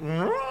in there.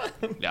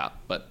 Yeah,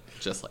 but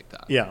just like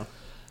that. Yeah.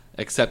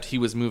 Except he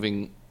was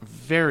moving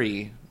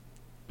very,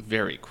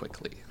 very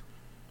quickly.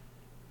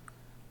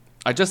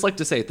 I'd just like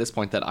to say at this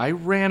point that I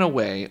ran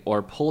away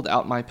or pulled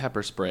out my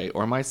pepper spray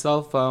or my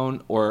cell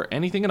phone or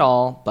anything at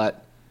all,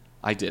 but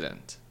I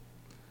didn't.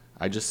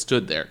 I just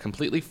stood there,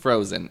 completely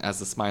frozen, as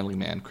the smiling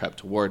man crept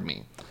toward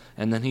me.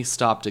 And then he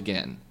stopped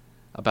again,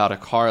 about a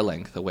car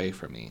length away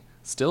from me,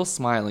 still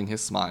smiling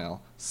his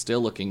smile,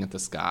 still looking at the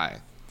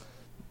sky.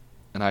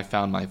 And I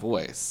found my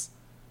voice.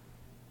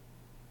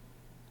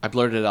 I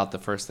blurted out the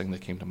first thing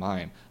that came to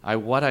mind.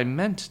 What I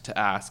meant to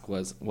ask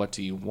was, "What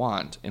do you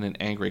want?" in an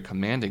angry,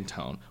 commanding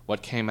tone.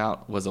 What came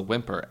out was a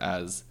whimper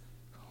as,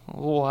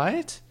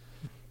 "What?"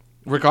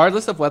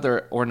 Regardless of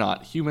whether or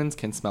not humans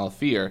can smell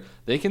fear,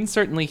 they can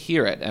certainly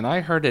hear it, and I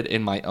heard it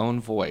in my own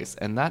voice,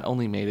 and that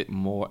only made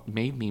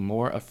me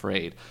more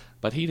afraid.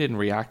 But he didn't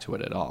react to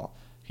it at all.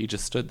 He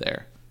just stood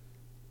there,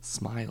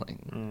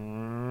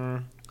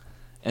 smiling.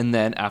 And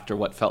then, after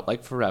what felt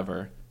like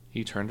forever,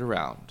 he turned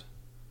around,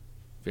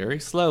 very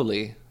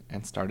slowly,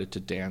 and started to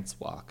dance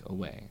walk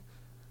away,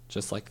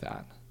 just like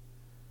that.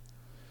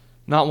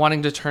 Not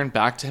wanting to turn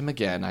back to him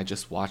again, I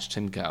just watched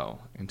him go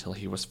until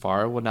he was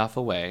far enough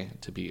away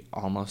to be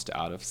almost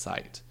out of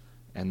sight,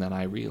 and then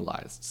I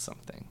realized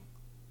something.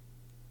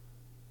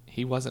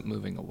 He wasn't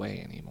moving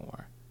away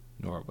anymore,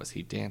 nor was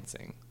he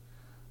dancing.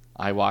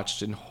 I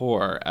watched in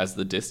horror as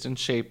the distant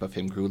shape of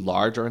him grew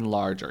larger and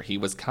larger. He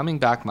was coming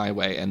back my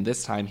way, and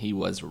this time he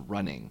was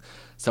running.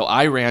 So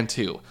I ran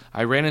too.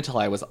 I ran until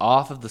I was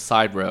off of the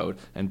side road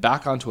and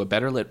back onto a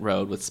better lit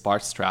road with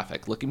sparse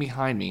traffic, looking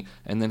behind me,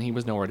 and then he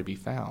was nowhere to be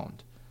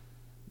found.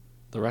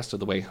 The rest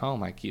of the way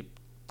home, I keep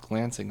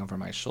glancing over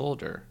my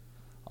shoulder,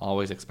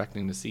 always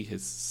expecting to see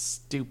his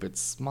stupid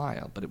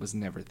smile, but it was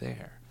never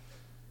there.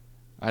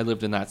 I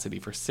lived in that city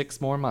for 6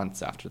 more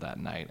months after that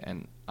night,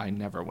 and I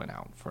never went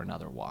out for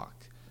another walk.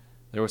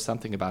 There was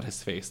something about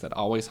his face that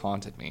always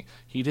haunted me.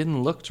 He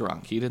didn't look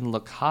drunk. He didn't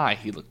look high.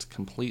 He looked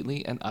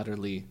completely and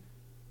utterly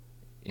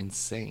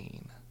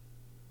insane.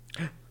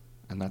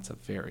 And that's a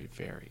very,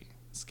 very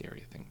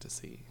scary thing to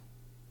see.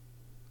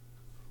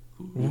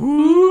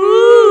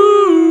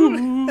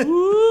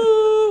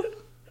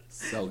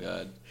 So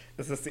good.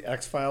 Is this the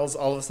X-Files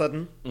all of a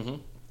sudden? Mm-hmm.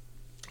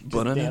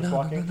 Just dance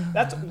walking.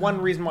 That's one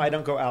reason why I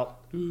don't go out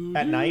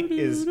at night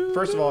is,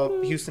 first of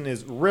all, Houston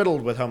is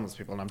riddled with homeless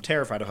people, and I'm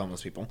terrified of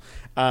homeless people.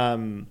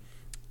 And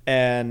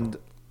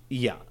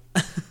yeah,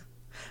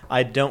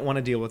 I don't want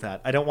to deal with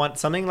that. I don't want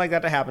something like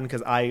that to happen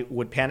because I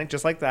would panic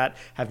just like that,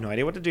 have no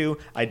idea what to do.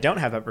 I don't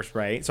have pepper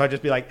spray, so I'd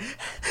just be like,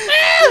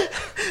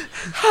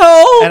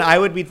 help! And I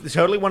would be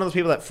totally one of those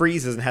people that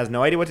freezes and has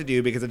no idea what to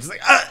do because it's just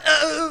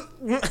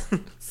like,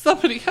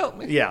 somebody help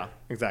me. Yeah,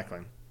 exactly.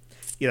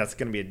 Yeah, that's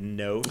going to be a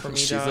no for me,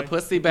 She's dog. a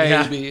pussy baby.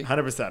 Yeah,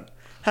 100%.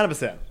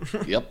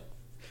 100%. Yep.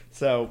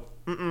 So,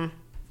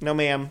 no,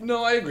 ma'am.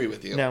 No, I agree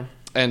with you. No.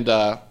 And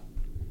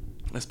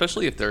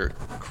especially if they're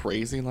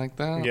crazy like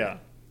that. Yeah.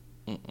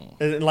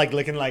 And like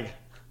looking like...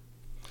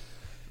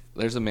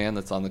 There's a man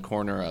that's on the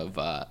corner of,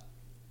 I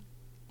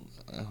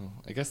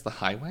guess the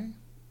highway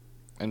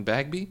and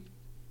Bagby.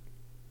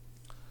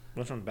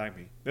 Which one's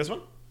Bagby? This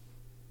one?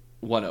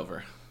 One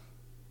over.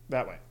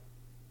 That way.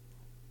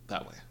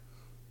 That way.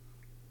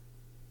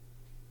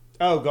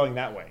 Oh, going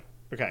that way.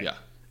 Okay. Yeah.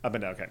 Up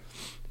and down, okay.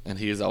 And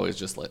he is always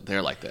just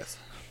there like this.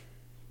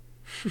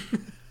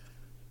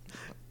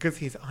 Because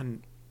he's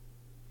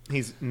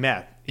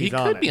meth. He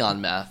could be on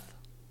meth.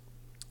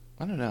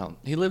 I don't know.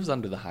 He lives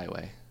under the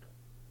highway.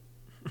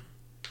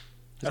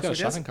 He's got a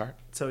shopping cart.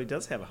 So he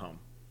does have a home.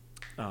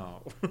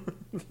 Oh,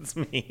 that's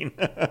mean.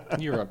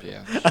 Europe,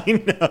 yeah.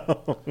 I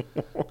know.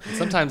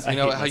 Sometimes, you I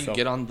know hate how myself. you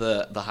get on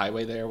the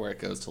highway there where it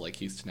goes to like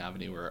Houston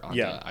Avenue or onto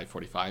Yeah.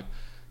 I-45?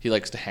 He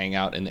likes to hang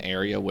out in the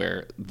area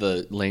where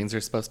the lanes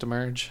are supposed to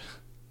merge.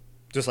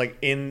 Just like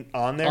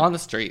on there? On the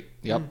street.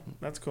 Yep.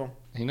 That's cool.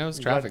 He knows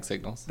I'm traffic glad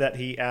signals. That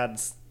he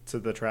adds to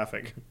the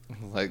traffic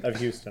Like of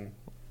Houston.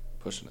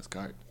 pushing his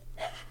cart.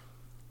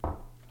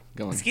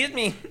 Going. Excuse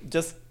me.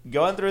 Just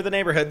going through the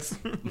neighborhoods.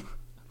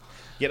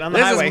 Get on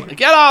the highway.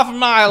 Get off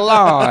my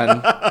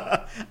lawn.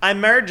 I'm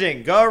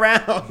merging. Go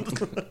around.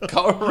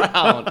 Go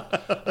around.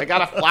 I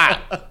got a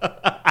flat.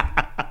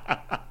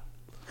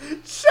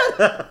 Shut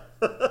up.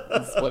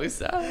 That's what he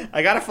said.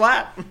 I got a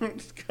flat.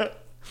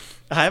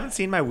 I haven't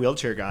seen my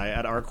wheelchair guy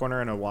at our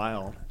corner in a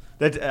while.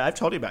 I've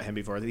told you about him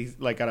before. He's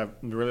like got a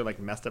really like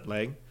messed up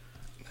leg.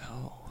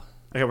 No.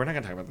 Okay, we're not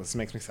gonna talk about this. It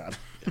makes me sad.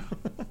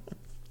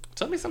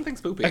 Tell me something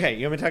spoopy. Okay,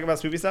 you want me to talk about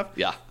spoopy stuff?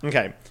 Yeah.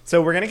 Okay,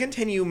 so we're gonna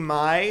continue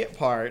my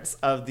parts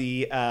of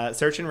the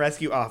search and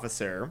rescue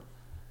officer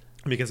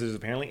because there's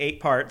apparently 8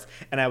 parts,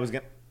 and I was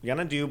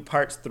gonna do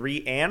parts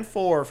 3 and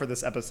 4 for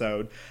this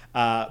episode,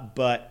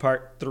 but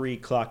part 3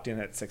 clocked in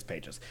at 6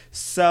 pages,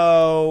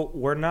 so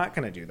we're not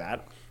gonna do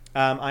that.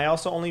 I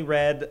also only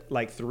read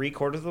like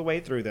 3/4 of the way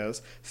through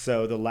those,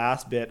 so the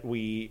last bit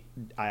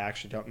I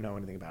actually don't know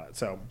anything about it.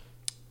 So,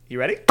 you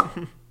ready?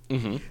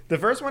 Mm-hmm.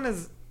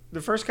 The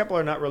first couple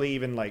are not really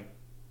even like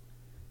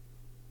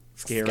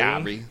scary.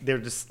 Scary. They're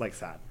just like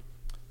sad,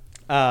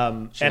 Should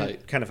and I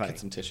kind of funny. Get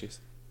some tissues.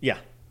 Yeah.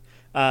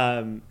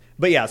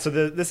 But yeah, so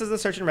this is the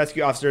search and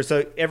rescue officer.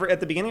 So at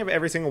the beginning of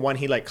every single one,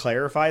 he like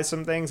clarifies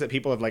some things that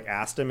people have like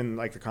asked him in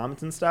like the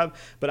comments and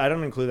stuff. But I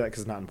don't include that because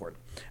it's not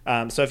important.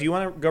 So if you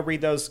want to go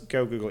read those,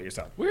 go Google it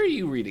yourself. Where are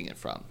you reading it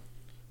from?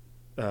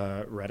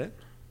 Reddit.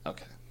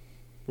 Okay.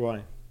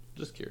 Why?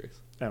 Just curious.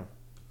 Oh,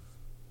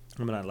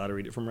 I'm not allowed to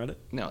read it from Reddit.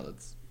 No,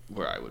 that's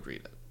where I would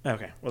read it.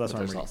 Okay, well that's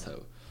But what I'm there's reading.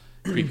 also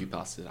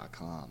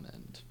creepypasta.com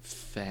and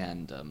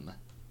fandom.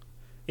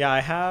 Yeah, I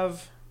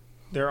have.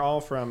 They're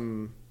all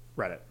from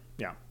Reddit.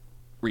 Yeah.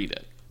 Read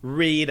it.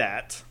 Read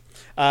it.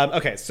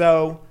 Okay,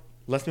 so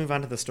let's move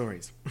on to the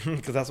stories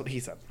because that's what he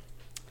said.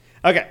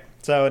 Okay,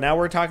 so now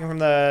we're talking from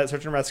the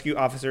search and rescue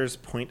officer's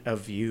point of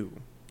view.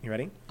 You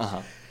ready?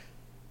 Uh-huh.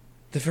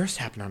 The first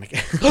happened on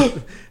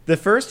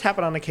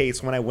a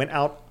case when I went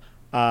out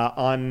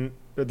on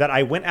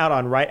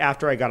right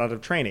after I got out of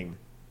training,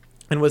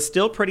 and was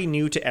still pretty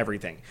new to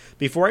everything.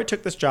 Before I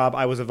took this job,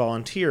 I was a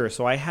volunteer,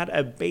 so I had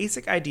a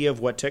basic idea of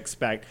what to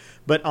expect,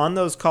 but on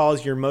those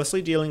calls, you're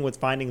mostly dealing with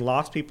finding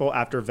lost people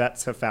after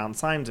vets have found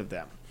signs of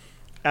them.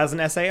 As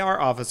an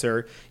SAR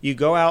officer, you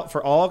go out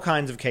for all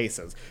kinds of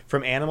cases,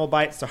 from animal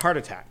bites to heart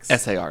attacks.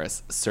 SAR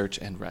is Search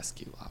and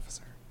Rescue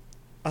Officer.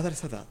 I thought I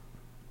said that.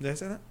 Did I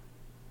say that?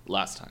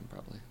 Last time,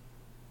 probably.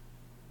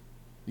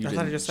 You I didn't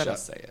thought I just said it.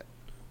 say it.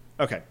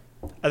 Okay.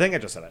 I think I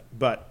just said it,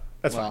 but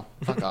that's Well,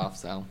 fuck off,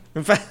 Sal.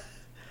 In fact,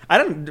 I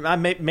don't.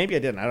 Maybe I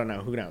didn't. I don't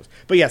know. Who knows?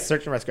 But yes,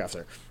 search and rescue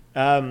officer.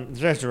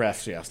 Search and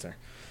rescue officer.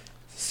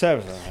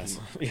 So,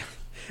 yeah.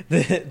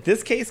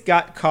 This case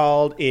got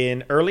called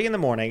in early in the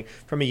morning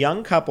from a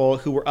young couple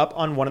who were up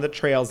on one of the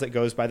trails that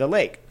goes by the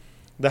lake.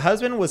 The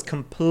husband was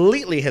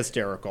completely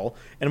hysterical,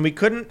 and we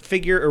couldn't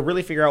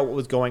really figure out what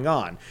was going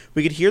on.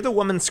 We could hear the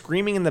woman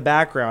screaming in the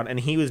background, and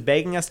he was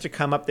begging us to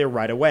come up there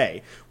right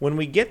away. When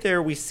we get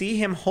there, we see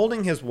him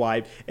holding his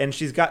wife, and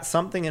she's got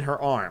something in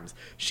her arms.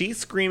 She's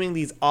screaming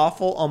these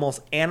awful,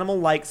 almost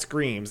animal-like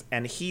screams,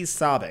 and he's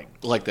sobbing.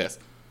 Like this.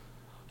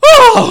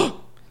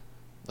 Oh!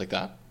 Like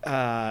that?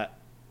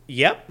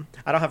 Yep.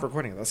 I don't have a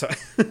recording of this, so...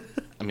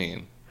 I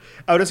mean...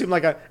 I would assume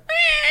like a...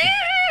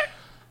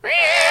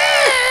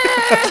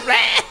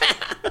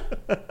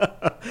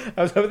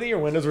 I was hoping your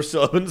windows were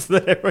still open so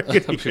that everyone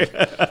could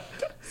hear.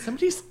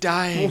 Somebody's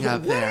dying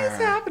up there. What is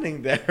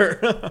happening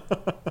there?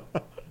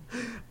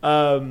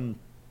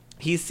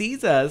 He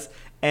sees us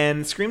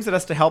and screams at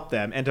us to help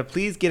them and to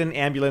please get an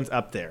ambulance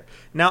up there.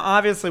 Now,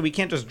 obviously, we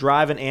can't just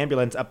drive an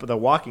ambulance up the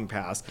walking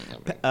path.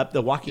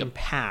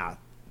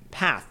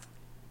 Path.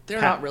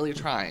 They're not really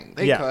trying.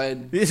 They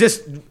could. It's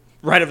just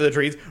right over the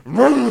trees.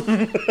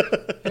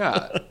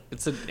 Yeah,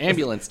 it's an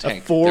ambulance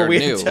tank. They're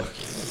new.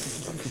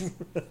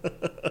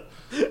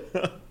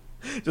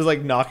 Just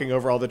like knocking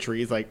over all the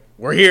trees, like,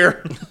 we're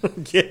here.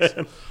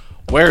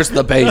 Where's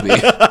the baby?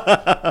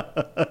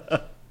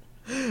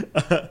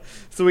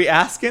 So we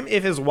ask him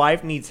if his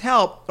wife needs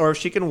help or if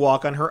she can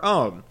walk on her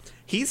own.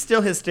 He's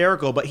still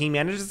hysterical, but he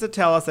manages to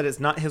tell us that it's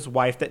not his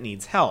wife that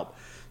needs help.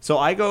 So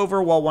I go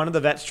over while one of the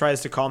vets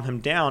tries to calm him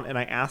down, and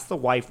I ask the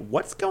wife,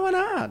 what's going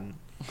on?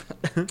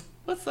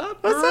 What's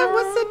up, What's up?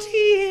 What's the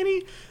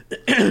tea,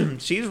 Annie?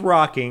 She's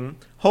rocking,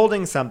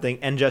 holding something,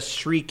 and just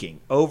shrieking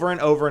over and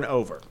over and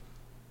over.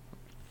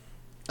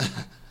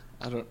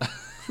 I don't...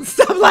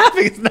 Stop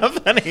laughing. It's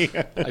not funny.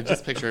 I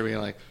just picture her being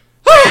like...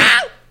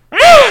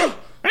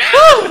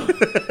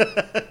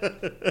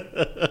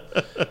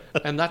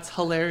 And that's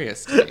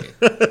hilarious to me.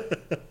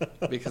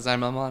 Because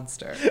I'm a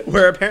monster.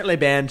 We're apparently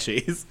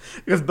banshees.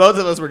 Because both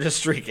of us were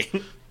just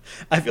shrieking.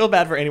 I feel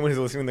bad for anyone who's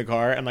listening in the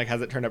car and like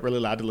has it turned up really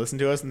loud to listen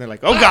to us, and they're like,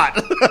 "Oh God!"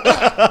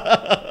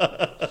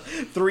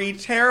 3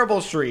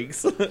 terrible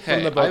shrieks.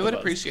 Hey, I would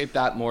appreciate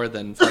that more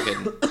than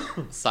fucking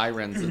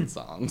sirens and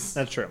songs.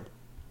 That's true.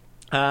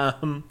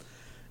 Ew,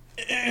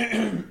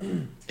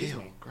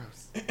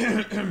 gross.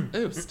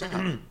 Ew,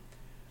 stop.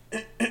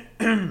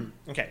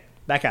 Okay,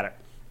 back at it.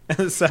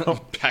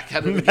 So back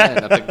at it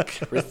again at the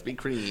Krispy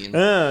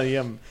Kreme.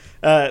 Yum.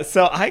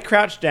 So I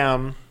crouch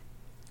down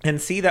and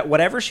see that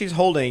whatever she's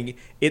holding,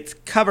 it's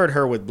covered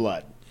her with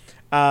blood.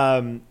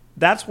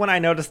 That's when I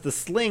notice the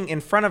sling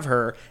in front of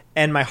her,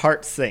 and my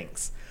heart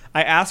sinks.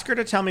 I ask her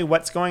to tell me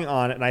what's going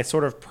on, and I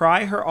sort of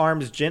pry her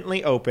arms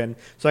gently open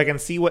so I can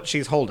see what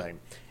she's holding.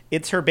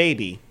 It's her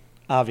baby,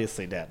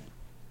 obviously dead.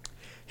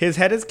 His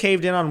head is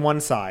caved in on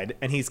one side,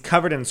 and he's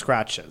covered in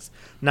scratches.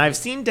 Now, I've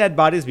seen dead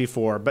bodies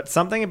before, but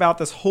something about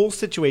this whole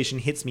situation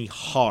hits me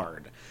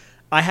hard.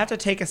 I have to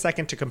take a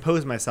second to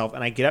compose myself,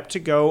 and I get up to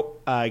go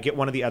get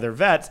one of the other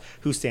vets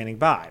who's standing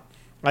by.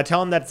 I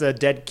tell him that it's a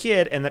dead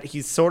kid, and that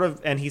he sort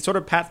of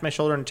pats my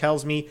shoulder and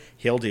tells me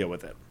he'll deal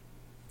with it.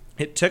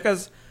 It took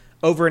us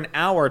over an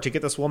hour to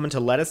get this woman to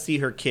let us see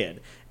her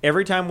kid.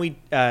 Every time we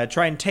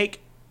try and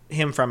take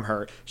him from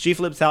her, she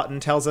flips out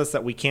and tells us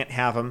that we can't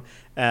have him,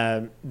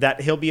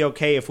 that he'll be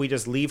okay if we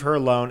just leave her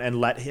alone and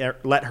let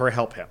her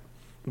help him.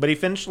 But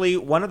eventually,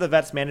 one of the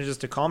vets manages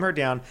to calm her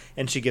down,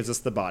 and she gives us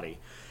the body.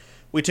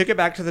 We took it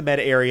back to the med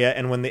area,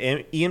 and when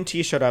the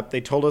EMT showed up, they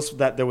told us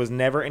that there was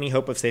never any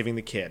hope of saving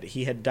the kid.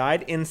 He had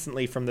died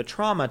instantly from the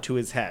trauma to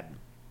his head.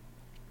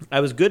 I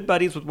was good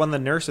buddies with one of the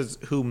nurses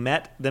who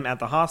met them at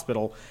the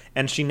hospital,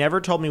 and she never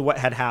told me what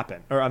had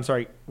happened. Or, I'm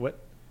sorry, what?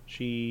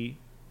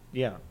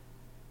 Yeah.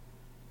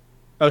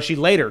 Oh, she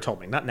later told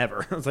me, not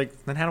never. I was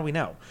like, then how do we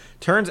know?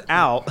 Turns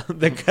out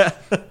the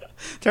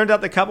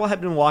couple had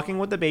been walking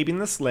with the baby in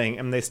the sling,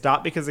 and they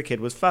stopped because the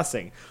kid was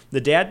fussing. The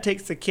dad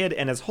takes the kid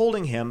and is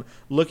holding him,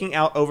 looking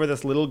out over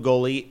this little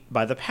gully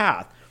by the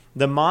path.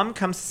 The mom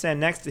comes to stand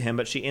next to him,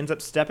 but she ends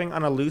up stepping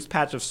on a loose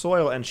patch of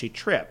soil, and she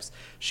trips.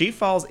 She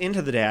falls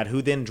into the dad,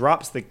 who then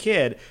drops the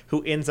kid,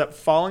 who ends up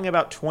falling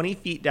about 20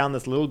 feet down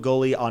this little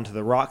gully onto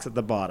the rocks at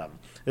the bottom.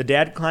 The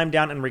dad climbed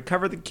down and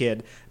recovered the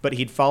kid, but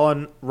he'd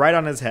fallen right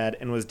on his head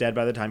and was dead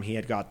by the time he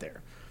had got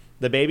there.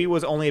 The baby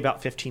was only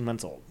about 15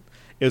 months old.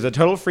 It was a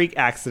total freak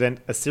accident,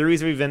 a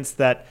series of events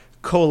that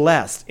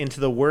coalesced into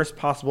the worst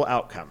possible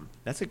outcome.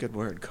 That's a good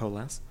word,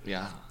 coalesce.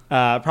 Yeah.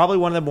 Probably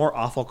one of the more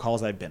awful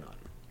calls I've been on.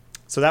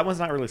 So that one's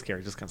not really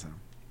scary, just kind of sad.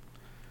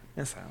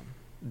 It's sad.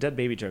 Dead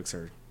baby jokes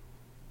are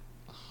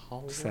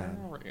sad.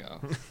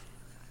 Hilarious.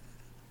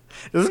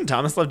 Doesn't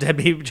Thomas love dead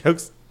baby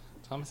jokes?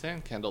 Thomas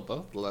and Kendall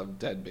both love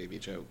dead baby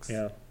jokes.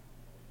 Yeah.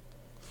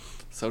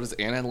 So does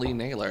Anna Lee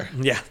Naylor.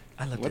 Yeah.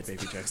 I love What's dead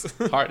baby jokes.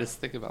 Hardest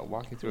thing about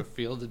walking through a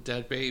field of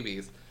dead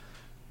babies?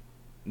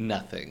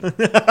 Nothing.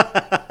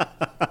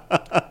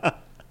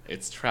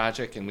 It's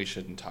tragic and we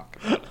shouldn't talk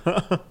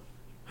about it.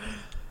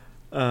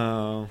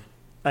 Oh.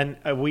 And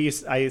I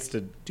used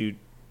to do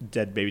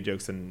dead baby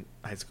jokes in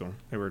high school.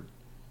 They were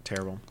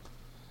terrible.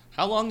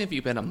 How long have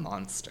you been a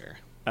monster?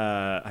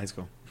 High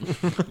school.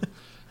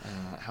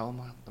 How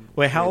am I?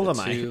 Wait, how old am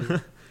I?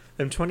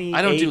 I'm 28.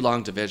 I don't do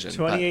long division.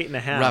 28 and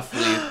a half.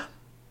 Roughly.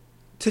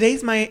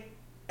 Today's my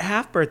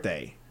half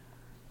birthday.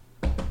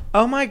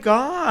 Oh my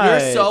god.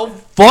 You're so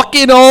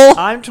fucking old.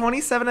 I'm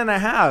 27 and a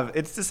half.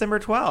 It's December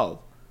 12th.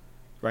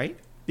 Right?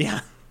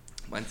 Yeah.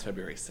 Mine's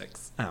February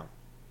 6th. Oh.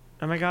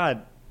 Oh my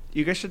god.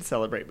 You guys should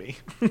celebrate me.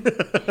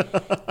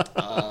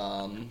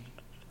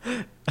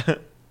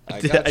 I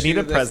need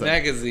a this present.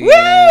 Magazine.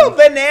 Woo!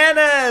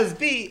 Bananas!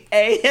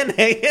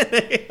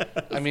 B-A-N-A-N-A.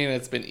 I mean,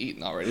 it's been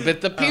eaten already,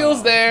 but the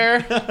peel's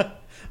there.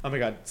 Oh my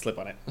god, slip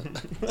on it.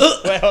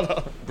 Wait, hold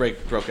on.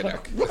 Broke a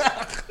neck.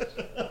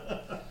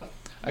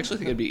 I actually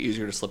think it'd be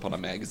easier to slip on a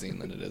magazine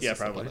than it is to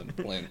slip on a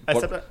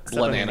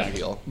banana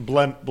peel.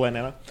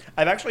 Banana.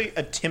 I've actually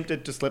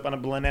attempted to slip on a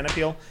banana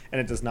peel, and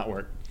it does not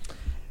work.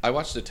 I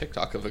watched a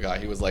TikTok of a guy.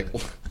 He was like,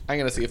 I'm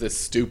going to see if this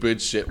stupid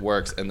shit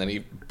works, and then he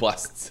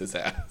busts his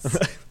ass.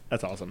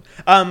 That's awesome.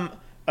 I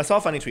saw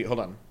a funny tweet. Hold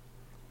on.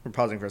 We're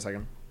pausing for a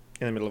second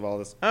in the middle of all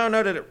this. Oh,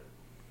 no, did it?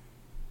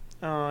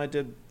 Oh, I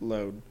did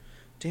load.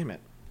 Damn it.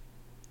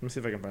 Let me see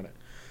if I can find it.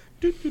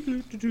 Do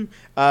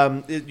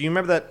you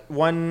remember that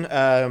one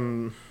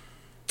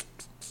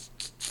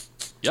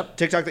Yep.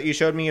 TikTok that you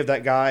showed me of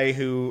that guy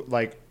who,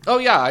 like... Oh,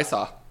 yeah, I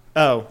saw.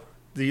 Oh,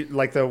 the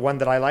one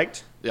that I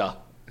liked? Yeah.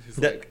 He's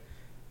like,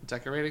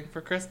 decorating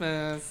for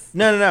Christmas.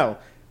 No.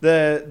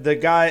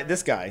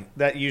 This guy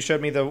that you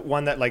showed me, the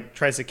one that like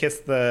tries to kiss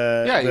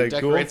the he the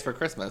decorates ghoul. for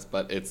Christmas,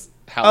 but it's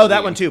Halloween. Oh,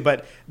 that one too.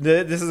 But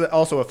this is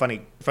also a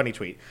funny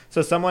tweet.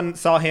 So someone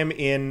saw him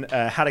in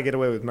How to Get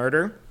Away with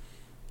Murder.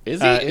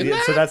 Is he in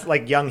that? So that's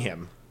like young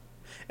him.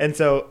 And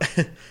so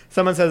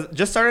someone says,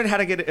 just started a How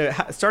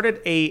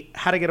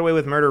to Get Away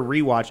with Murder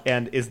rewatch,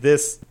 and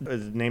his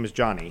name is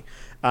Johnny.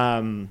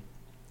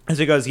 And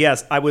so he goes,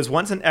 yes, I was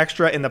once an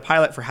extra in the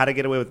pilot for How to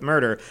Get Away with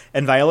Murder,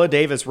 and Viola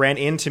Davis ran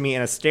into me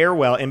in a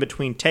stairwell in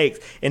between takes,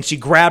 and she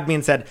grabbed me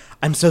and said,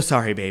 I'm so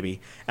sorry,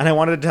 baby. And I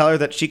wanted to tell her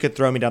that she could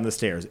throw me down the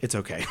stairs. It's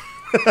okay.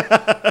 I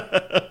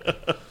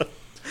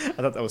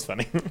thought that was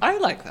funny. I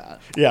like that.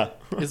 Yeah.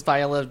 Is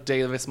Viola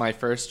Davis my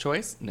first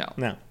choice? No.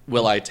 No.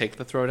 Will I take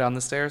the throw down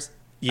the stairs?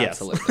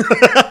 Yes. Absolutely.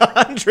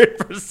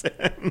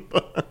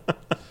 100%.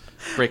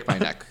 Break my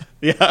neck.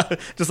 Yeah.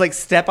 Just like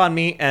step on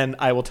me and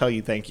I will tell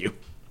you thank you.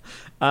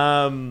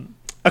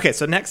 Okay,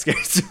 so next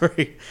scary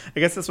story. I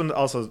guess this one's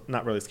also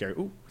not really scary.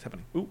 Ooh, what's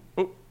happening? Ooh.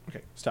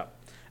 Okay, stop.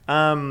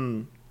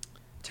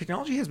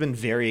 Technology has been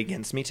very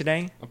against me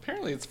today.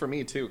 Apparently it's for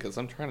me too, because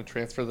I'm trying to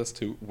transfer this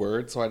to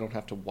Word so I don't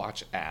have to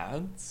watch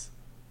ads.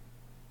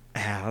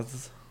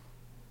 Asd.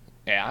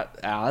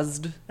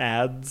 ASDS.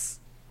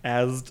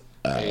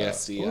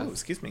 Ooh,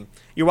 excuse me.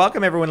 You're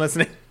welcome, everyone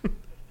listening.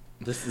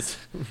 This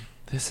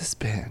has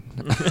been.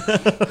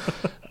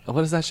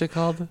 What is that shit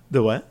called?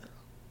 The what?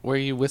 Where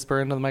you whisper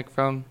into the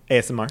microphone?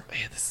 ASMR.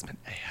 Hey, this has been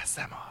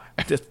ASMR.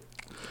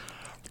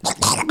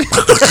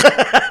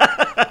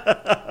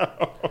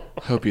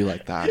 Hope you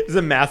like that. It's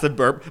a massive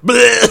burp.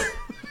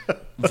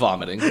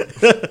 Vomiting.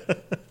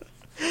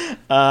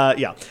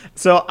 Yeah.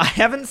 So I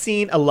haven't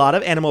seen a lot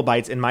of animal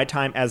bites in my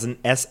time as an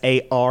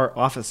SAR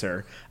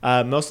officer,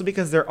 mostly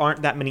because there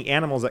aren't that many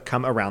animals that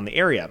come around the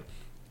area.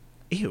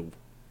 Ew.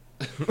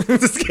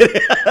 Just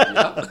kidding.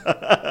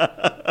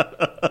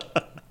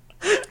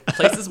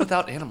 Places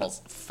without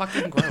animals.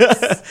 Fucking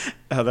gross.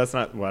 Oh, that's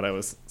not what I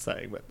was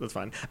saying, but that's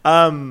fine.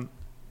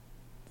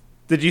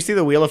 Did you see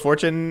the Wheel of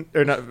Fortune,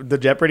 or not, the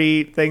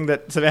Jeopardy thing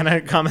that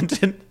Savannah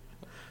commented?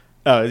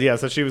 Oh, yeah,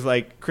 so she was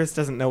like, Chris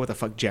doesn't know what the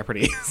fuck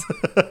Jeopardy is.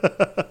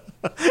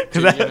 Do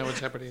you know what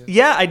Jeopardy is?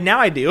 Yeah, now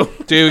I do.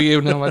 Do you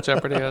know what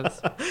Jeopardy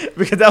is?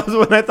 Because that was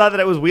when I thought that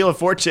it was Wheel of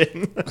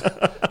Fortune.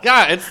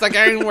 Yeah, it's the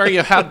game where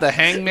you have the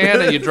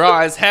hangman and you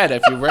draw his head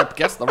if you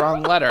guess the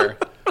wrong letter.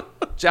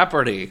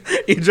 Jeopardy.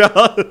 You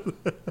draw...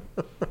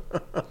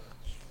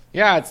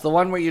 Yeah, it's the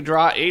one where you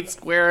draw 8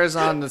 squares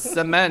on the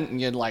cement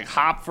and you like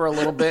hop for a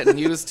little bit and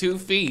use 2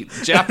 feet.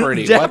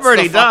 Jeopardy.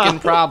 Jeopardy, what's the fucking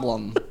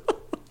problem?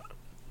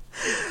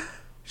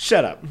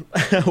 Shut up.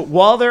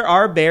 While there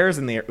are bears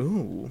in the area...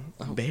 Ooh,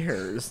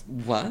 bears.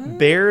 What?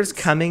 Bears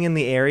coming in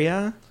the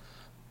area?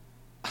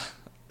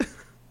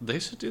 They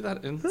should do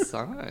that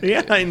inside.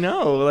 Yeah, I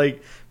know.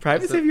 Like,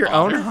 privacy of your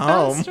own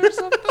home. Or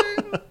something?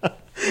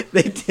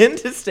 They tend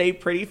to stay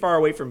pretty far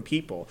away from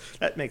people.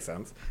 That makes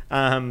sense.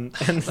 And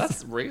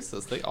That's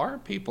racist. They are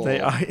people.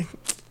 they are...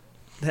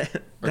 That's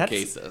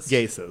gaycist.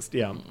 Gaycist,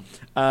 yeah.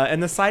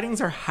 And the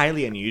sightings are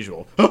highly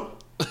unusual.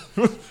 What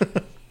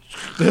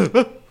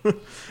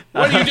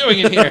are you doing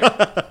in here?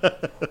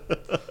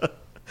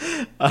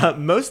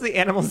 Most of the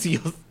animals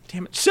you'll...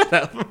 Damn it, shut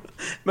up.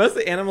 Most of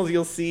the animals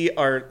you'll see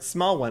are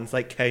small ones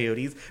like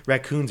coyotes,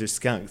 raccoons, or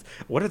skunks.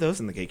 What are those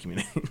in the gay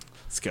community?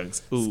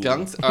 Skunks. Ooh.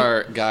 Skunks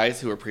are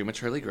guys who are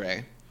prematurely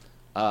gray.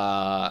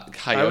 Coyote.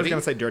 I was going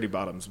to say dirty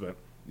bottoms, but...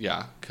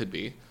 Yeah, could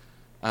be.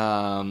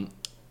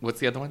 What's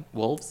the other one?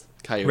 Wolves?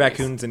 Coyotes.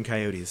 Raccoons and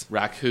coyotes.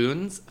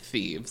 Raccoons,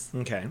 thieves.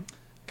 Okay.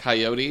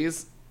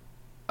 Coyotes,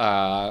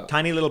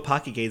 Tiny little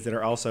pocket gays that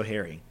are also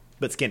hairy,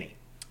 but skinny.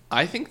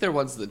 I think they're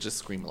ones that just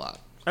scream a lot.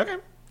 Okay.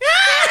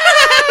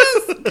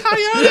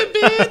 Coyote,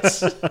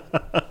 bitch!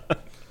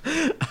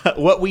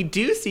 What we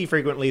do see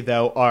frequently,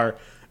 though, are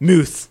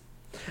moose.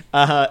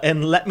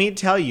 And let me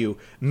tell you,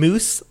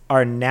 moose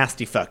are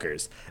nasty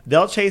fuckers.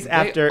 They'll chase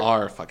after... They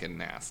are fucking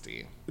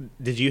nasty.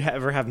 Did you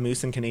ever have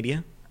moose in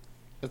Canada?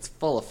 It's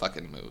full of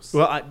fucking moose.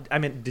 Well, I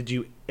mean, did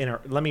you...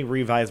 Let me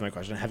revise my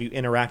question. Have you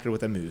interacted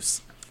with a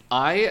moose?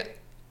 I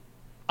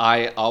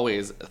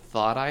always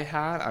thought I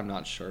had. I'm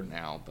not sure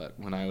now, but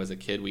when I was a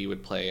kid, we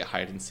would play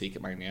hide and seek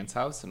at my nan's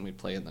house, and we'd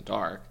play in the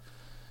dark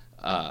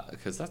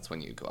because that's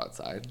when you go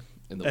outside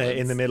in the woods.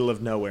 In the middle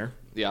of nowhere.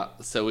 Yeah,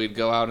 so we'd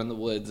go out in the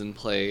woods and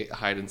play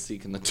hide and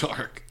seek in the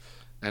dark,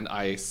 and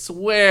I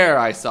swear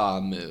I saw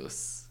a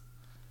moose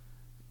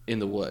in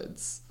the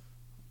woods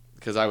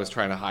because I was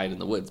trying to hide in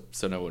the woods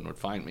so no one would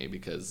find me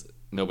because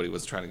nobody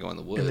was trying to go in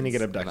the woods. And then you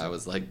get abducted. And I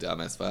was like, dumb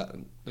as fuck.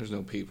 There's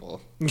no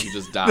people. You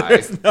just die.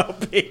 There's no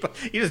people.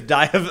 You just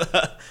die of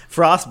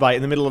frostbite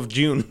in the middle of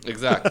June.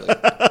 Exactly.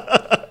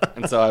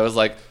 And so I was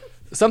like,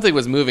 something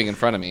was moving in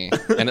front of me,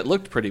 and it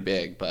looked pretty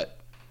big, but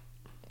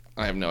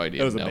I have no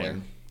idea. It was a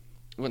bear.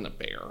 It wasn't a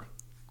bear.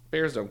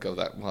 Bears don't go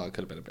that well. It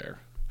could have been a bear.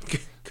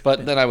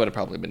 But then I would have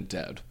probably been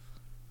dead.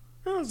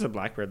 Oh, it was a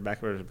blackbird.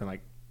 Blackbird would have been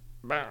like,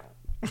 bow.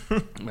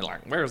 I'd be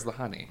like, where's the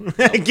honey?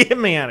 Get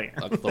me out of here.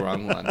 That's the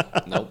wrong one.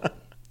 Nope.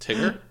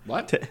 Tigger?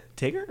 What?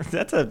 Tigger?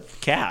 That's a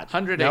cat.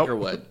 100 Nope. Acre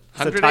Wood. It's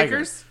a 100 tiger.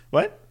 acres?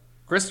 What?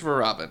 Christopher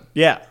Robin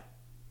Yeah.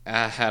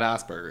 had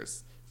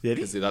Asperger's. Did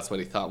he? Because that's what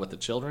he thought with the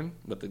children,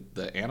 with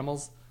the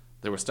animals.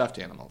 They were stuffed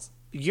animals.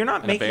 You're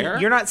not And a bear?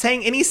 You're not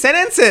saying any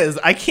sentences.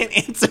 I can't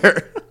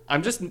answer.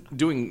 I'm just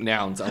doing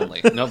nouns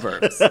only, no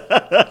verbs. There's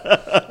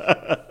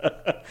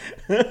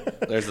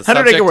a 100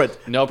 subject, Acre Wood.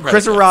 no predicates.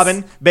 Christopher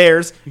Robin.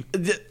 Bears.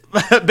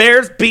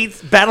 Bears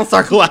beats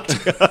Battlestar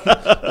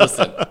Galactica.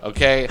 Listen,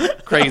 okay,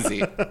 crazy.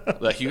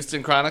 The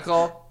Houston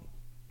Chronicle,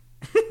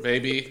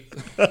 baby.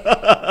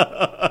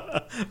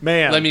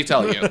 Man. Let me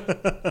tell you.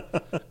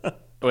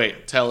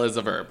 Wait, tell is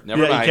a verb.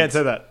 Never mind. You can't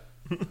say that.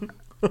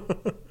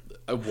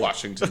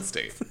 Washington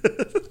State.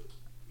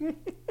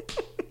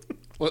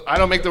 Well, I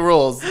don't make the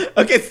rules.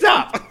 Okay,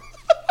 stop.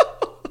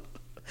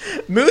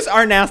 Moose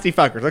are nasty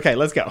fuckers. Okay,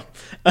 let's go.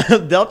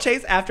 They'll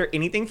chase after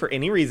anything for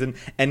any reason,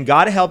 and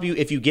God help you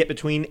if you get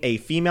between a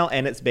female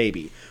and its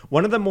baby.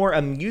 One of the more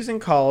amusing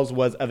calls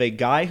was of a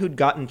guy who'd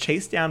gotten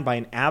chased down by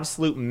an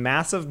absolute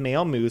massive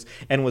male moose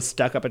and was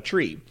stuck up a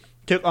tree.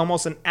 Took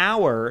almost an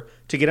hour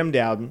to get him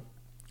down,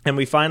 and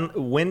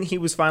when he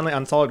was finally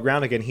on solid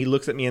ground again, he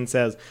looks at me and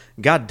says,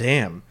 "God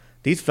damn,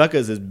 these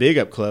fuckers is big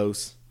up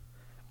close."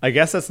 I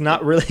guess that's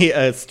not really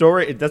a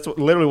story. That's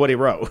literally what he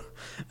wrote.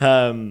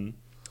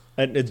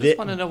 I just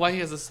want to know why he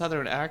has a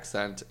southern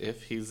accent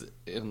if he's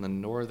in the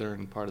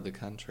northern part of the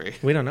country.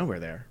 We don't know where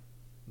they're.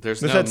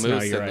 There's no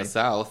moose in the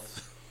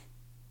south.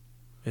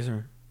 Is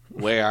there?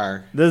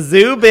 Where? The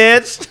zoo,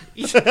 bitch.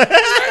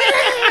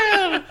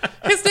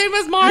 His name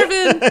is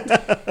Marvin.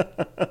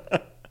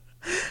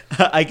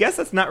 I guess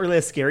that's not really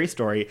a scary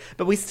story,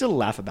 but we still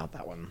laugh about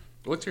that one.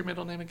 What's your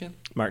middle name again?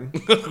 Martin.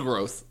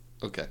 Gross.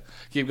 Okay.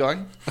 Keep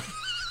going.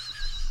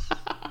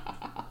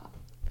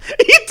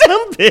 You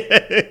dumb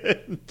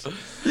bitch.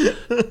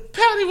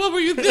 Patty, what were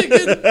you thinking?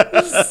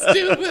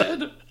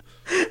 Stupid.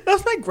 That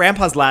was my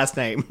grandpa's last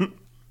name.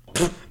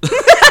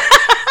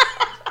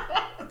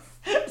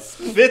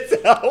 Spits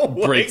out.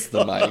 Breaks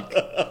the mic.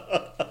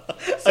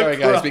 Sorry,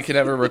 guys. We can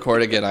never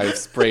record again. I've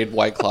sprayed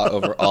White Claw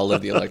over all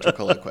of the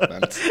electrical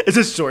equipment. It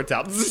just shorts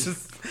out. This is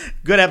just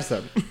good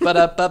episode.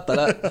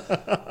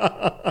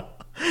 Ba-da-ba-ba-da.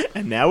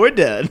 And now we're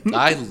done.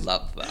 I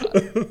love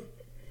that.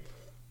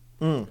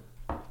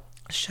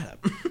 Shut up.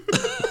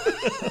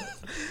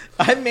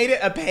 I made it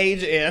a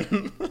page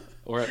in.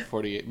 We're at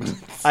 48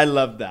 minutes. I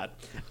love that.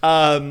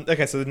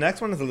 Okay, so the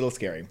next one is a little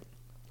scary.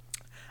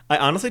 I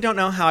honestly don't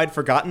know how I'd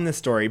forgotten this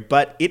story,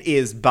 but it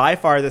is by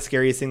far the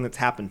scariest thing that's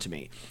happened to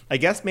me. I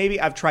guess maybe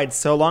I've tried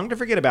so long to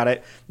forget about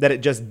it that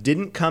it just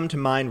didn't come to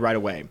mind right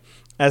away.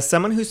 As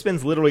someone who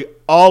spends literally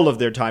all of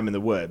their time in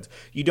the woods,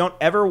 you don't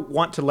ever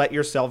want to let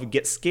yourself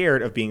get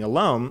scared of being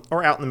alone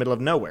or out in the middle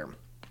of nowhere.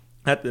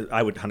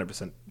 I would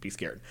 100% be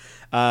scared.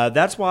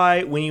 That's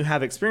why when you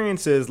have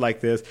experiences like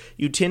this,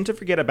 you tend to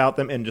forget about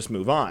them and just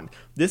move on.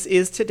 This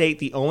is to date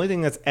the only thing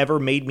that's ever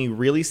made me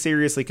really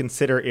seriously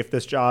consider if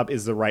this job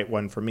is the right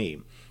one for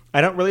me.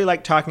 I don't really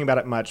like talking about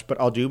it much, but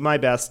I'll do my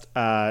best,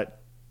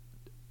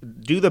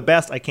 do the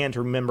best I can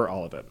to remember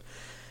all of it.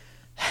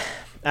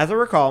 As I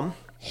recall,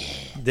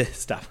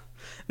 this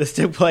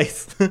took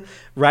place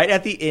right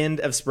at the end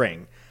of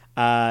spring.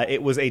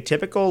 It was a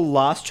typical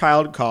lost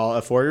child call.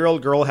 A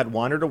 4-year-old girl had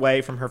wandered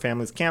away from her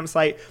family's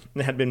campsite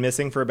and had been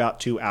missing for about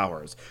 2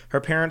 hours.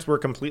 Her parents were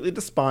completely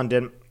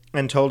despondent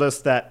and told us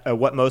that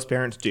what most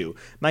parents do.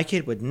 My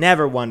kid would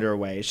never wander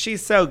away.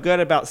 She's so good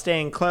about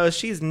staying close.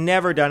 She's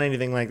never done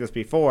anything like this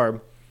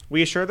before.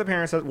 We assured the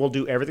parents that we'll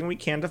do everything we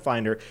can to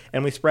find her,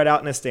 and we spread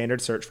out in a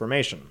standard search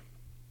formation.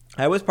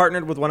 I was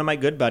partnered with one of my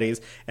good buddies,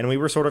 and we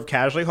were sort of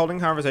casually holding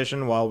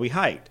conversation while we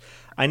hiked.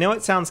 I know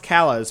it sounds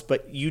callous,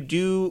 but you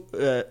do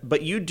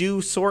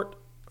sort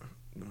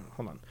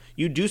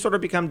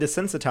of become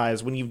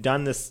desensitized when you've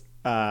done this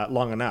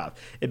long enough.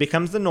 It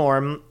becomes the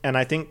norm, and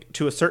I think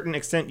to a certain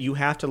extent you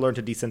have to learn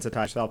to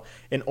desensitize yourself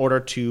in order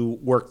to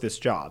work this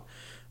job.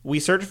 We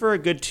searched for a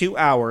good 2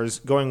 hours,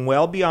 going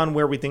well beyond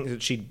where we think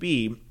that she'd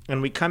be, and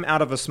we come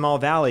out of a small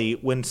valley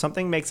when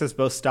something makes us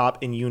both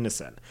stop in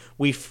unison.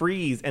 We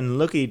freeze and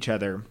look at each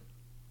other.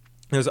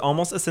 There's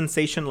almost a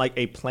sensation like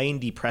a plane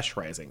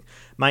depressurizing.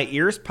 My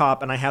ears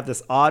pop, and I have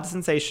this odd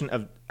sensation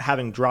of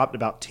having dropped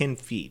about 10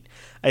 feet.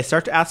 I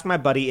start to ask my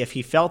buddy if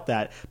he felt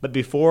that, but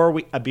before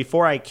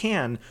I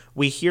can,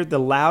 we hear the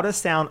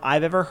loudest sound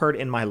I've ever heard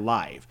in my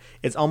life.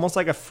 It's almost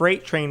like a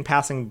freight train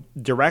passing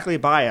directly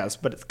by us,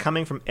 but it's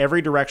coming from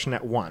every direction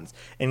at once,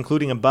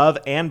 including above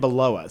and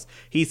below us.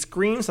 He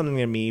screams something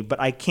to me, but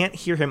I can't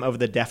hear him over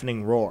the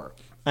deafening roar.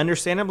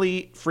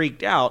 Understandably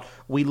freaked out,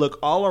 we look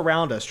all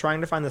around us trying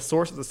to find the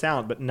source of the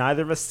sound, but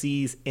neither of us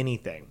sees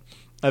anything.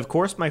 Of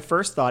course, my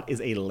first thought is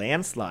a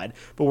landslide,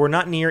 but we're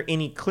not near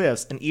any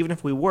cliffs, and even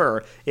if we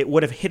were, it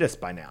would have hit us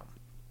by now.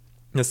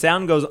 The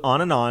sound goes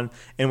on,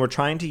 and we're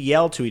trying to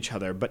yell to each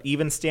other, but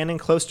even standing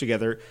close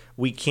together,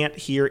 we can't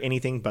hear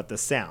anything but the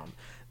sound.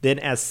 Then,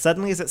 as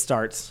suddenly as it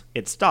starts,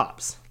 it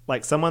stops,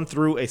 like someone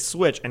threw a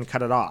switch and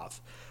cut it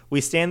off. We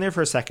stand there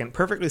for a second,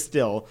 perfectly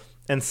still,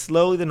 and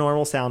slowly the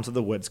normal sounds of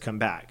the woods come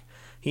back.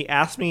 He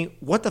asks me,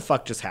 what the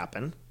fuck just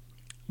happened?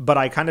 But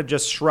I kind of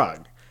just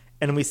shrug,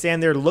 and we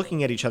stand there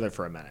looking at each other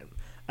for a minute.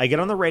 I get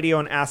on the radio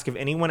and ask if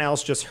anyone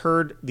else just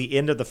heard the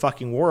end of the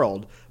fucking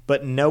world,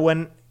 but no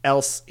one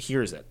else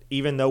hears it,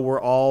 even though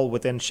we're all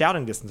within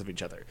shouting distance of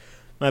each other.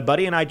 My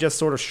buddy and I just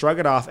sort of shrug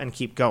it off and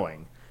keep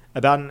going.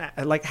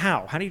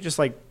 How? How do you just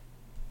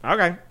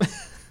okay.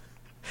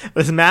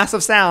 This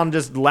massive sound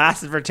just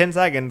lasted for 10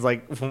 seconds,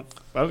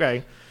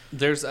 okay.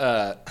 There's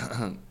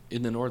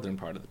in the northern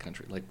part of the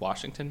country, like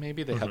Washington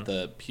maybe, they have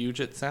the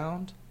Puget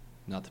Sound.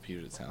 Not the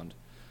Puget Sound.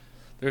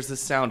 There's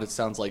this sound, it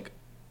sounds like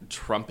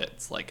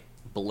trumpets, like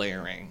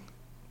blaring.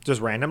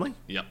 Just randomly?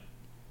 Yep.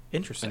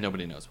 Interesting. And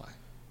nobody knows why.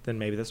 Then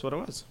maybe that's what it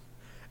was.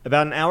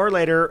 About an hour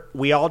later,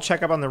 we all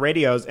check up on the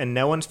radios, and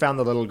no one's found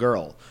the little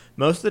girl.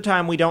 Most of the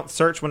time, we don't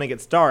search when it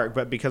gets dark,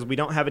 but because we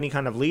don't have any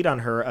kind of lead on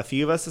her, a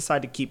few of us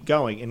decide to keep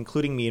going,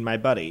 including me and my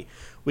buddy.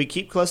 We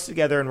keep close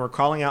together, and we're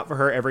calling out for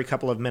her every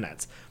couple of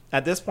minutes.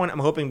 At this point, I'm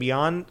hoping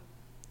beyond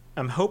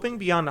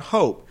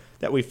hope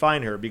that we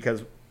find her,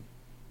 because,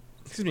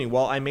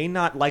 while I may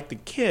not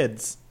like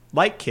kids,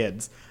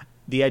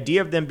 the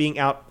idea of them being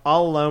out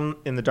all alone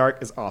in the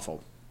dark is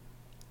awful.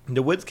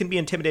 The woods can be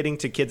intimidating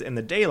to kids in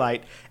the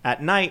daylight.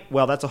 At night,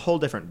 well, that's a whole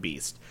different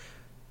beast.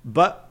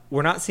 But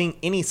we're not seeing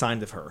any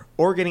signs of her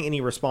or getting any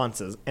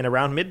responses, and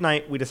around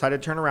midnight, we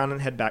decided to turn around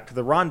and head back to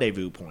the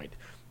rendezvous point.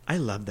 I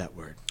love that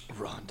word.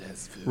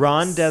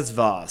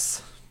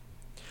 Rendezvous.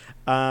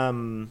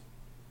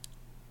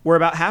 We're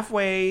about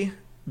halfway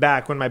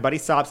back when my buddy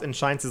stops and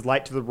shines his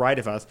light to the right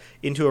of us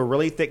into a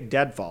really thick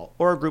deadfall,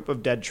 or a group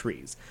of dead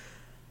trees.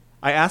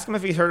 I ask him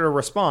if he's heard a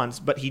response,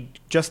 but he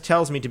just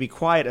tells me to be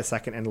quiet a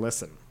second and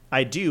listen.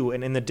 I do,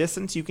 and in the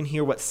distance you can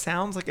hear what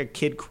sounds like a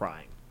kid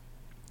crying.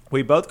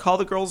 We both call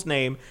the girl's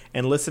name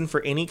and listen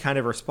for any kind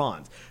of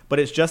response, but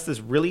it's just this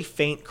really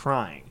faint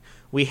crying.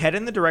 We head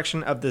in the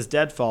direction of this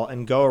deadfall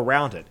and go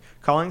around it,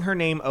 calling her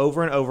name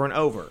over and over and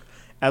over.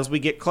 As we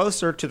get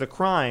closer to the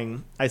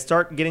crying, I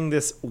start getting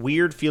this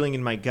weird feeling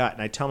in my gut,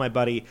 and I tell my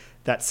buddy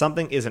that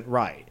something isn't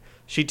right.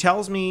 He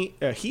tells me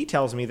that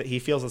he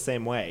feels the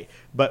same way,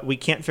 but we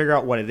can't figure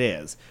out what it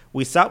is.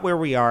 We stop where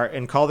we are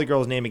and call the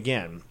girl's name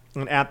again,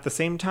 and at the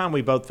same time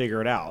we both figure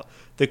it out.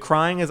 The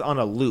crying is on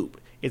a loop.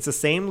 It's the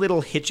same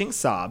little hitching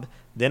sob,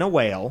 then a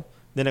wail,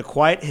 then a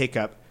quiet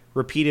hiccup,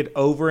 repeated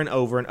over and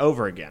over and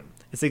over again.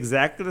 It's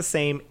exactly the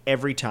same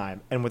every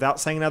time, and without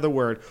saying another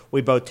word,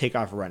 we both take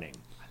off running.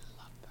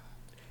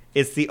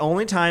 It's the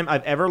only time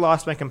I've ever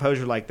lost my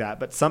composure like that,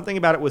 but something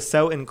about it was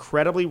so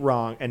incredibly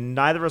wrong, and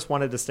neither of us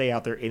wanted to stay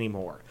out there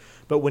anymore.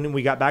 But when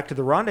we got back to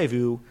the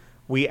rendezvous,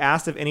 we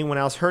asked if anyone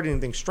else heard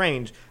anything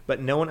strange,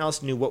 but no one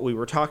else knew what we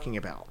were talking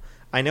about.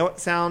 I know it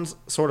sounds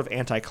sort of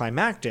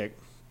anticlimactic,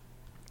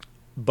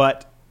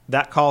 but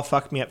that call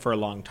fucked me up for a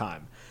long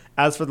time.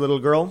 As for the little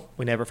girl,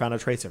 we never found a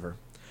trace of her.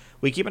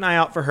 We keep an eye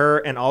out for her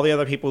and all the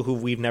other people who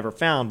we've never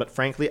found, but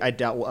frankly, I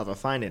doubt we'll ever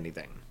find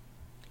anything.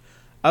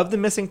 Of the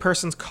missing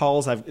persons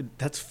calls,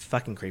 that's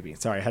fucking creepy.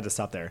 Sorry, I had to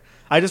stop there.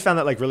 I just found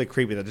that really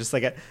creepy. That just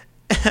yeah,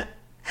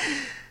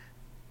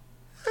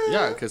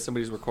 because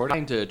somebody's recording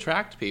trying to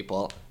attract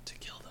people to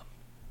kill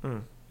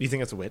them. You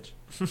think it's a witch?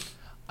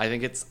 I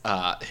think it's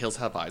Hills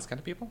Have Eyes kind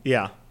of people.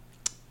 Yeah.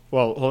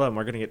 Well, hold on.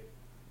 We're going to get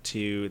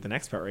to the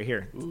next part right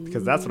here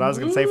because that's what I was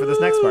going to say for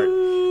this next part.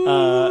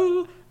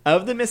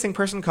 Of the missing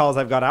person calls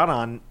I've gone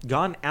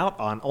out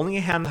on, only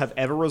a handful have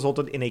ever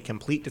resulted in a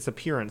complete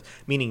disappearance,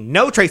 meaning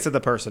no trace of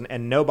the person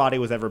and no body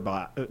was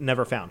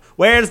never found.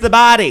 Where's the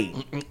body?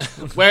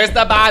 Where's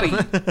the body?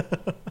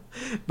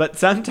 But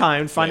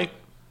sometimes finding...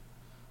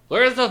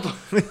 Where's the...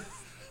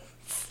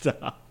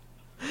 Stop.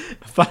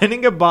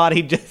 Finding a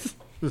body just...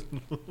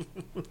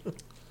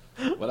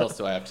 What else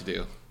do I have to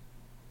do?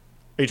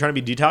 Are you trying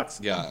to be detox?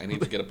 Yeah, I need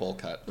to get a bowl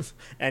cut.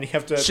 And you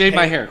have to... Shave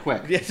my hair,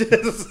 quick.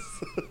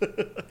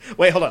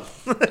 Wait, hold on.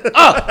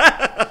 Oh!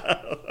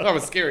 That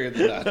was scarier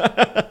than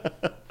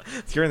that.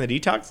 Scary in the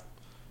detox?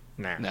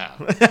 Nah. No.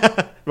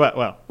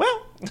 Well.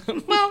 Well.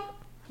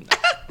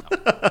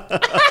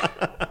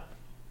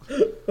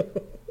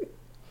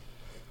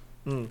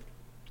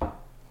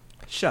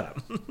 Shut up.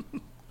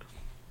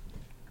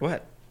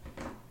 What?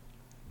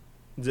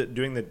 Is it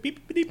doing the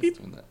beep, beep, beep?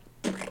 Doing that.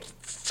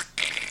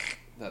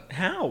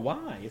 How?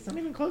 Why? It's not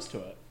even close to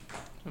it.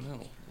 I don't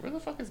know. Where the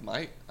fuck is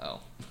Mike?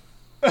 Oh.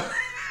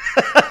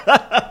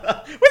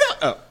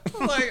 Oh.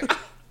 Like,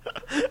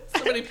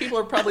 so many people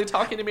are probably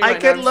talking to me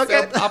right now. I'm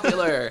so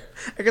popular.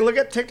 I can look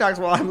at TikToks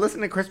while I'm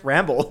listening to Chris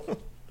ramble.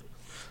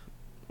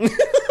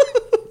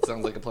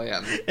 Sounds like a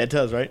plan. It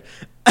does, right?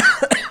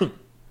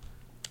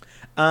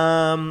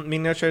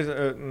 No choice.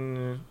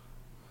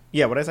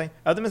 Yeah, what did I say?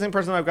 Of the missing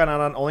person I've gone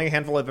out on, only a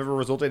handful have ever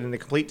resulted in a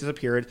complete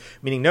disappearance,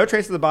 meaning no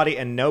trace of the body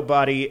and no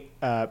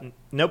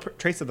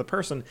trace of the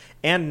person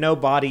and no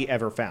body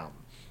ever found.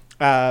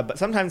 But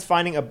sometimes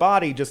finding a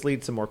body just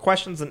leads to more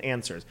questions than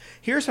answers.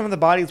 Here are some of the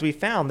bodies we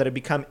found that have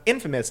become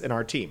infamous in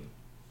our team.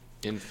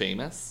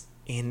 Infamous?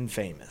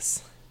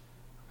 Infamous.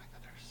 Oh my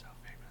god, they're so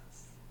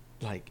famous.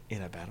 Like,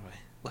 in a bad way.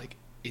 Like,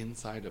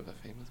 inside of a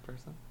famous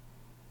person?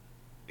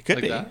 It could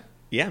Like be. that?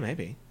 Yeah,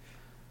 maybe.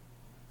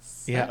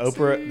 Sexy. Yeah,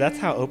 Oprah. That's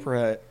how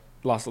Oprah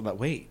lost all that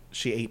weight.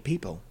 She ate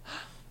people.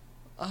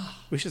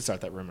 We should start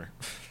that rumor.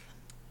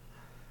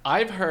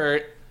 I've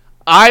heard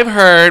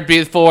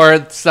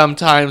before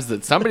sometimes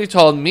that somebody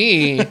told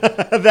me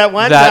that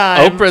one that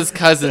time Oprah's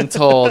cousin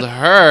told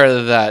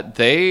her that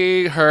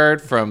they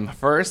heard from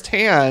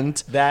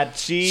firsthand that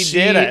she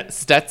did it.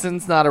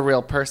 Stetson's not a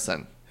real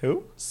person.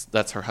 Who?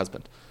 That's her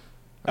husband.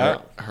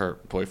 Oh. Her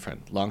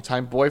boyfriend,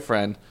 longtime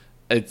boyfriend.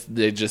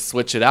 They just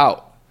switch it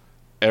out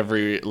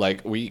every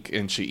week,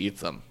 and she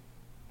eats them.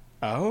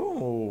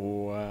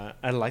 Oh,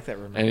 I like that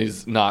rumor. And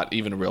he's not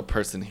even a real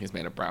person. He's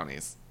made of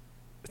brownies.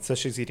 So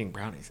she's eating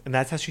brownies, and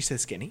that's how she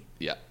says skinny.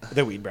 Yeah.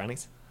 The weed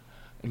brownies.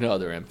 No,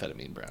 they're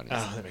amphetamine brownies.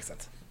 Oh, that makes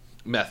sense.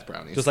 Meth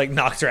brownies. Just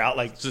knocks her out,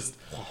 just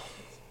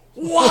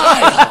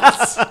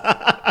wild.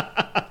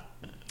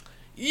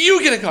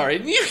 You get a car,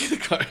 and you get a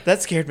car.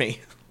 That scared me.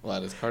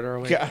 What, is Carter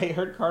awake? Yeah, I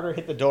heard Carter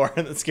hit the door,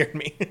 and that scared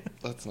me.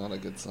 That's not a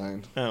good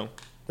sign. Oh,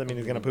 that mean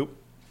he's gonna poop?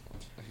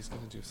 He's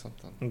gonna do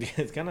something.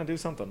 He's gonna do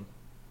something.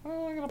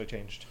 Oh, I'm gonna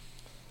Changed.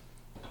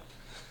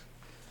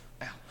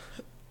 Ow.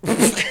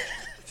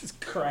 Just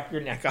crack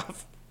your neck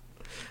off.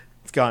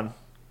 It's gone.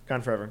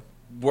 Gone forever.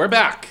 We're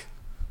back.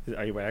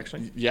 Are you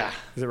actually? Yeah.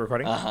 Is it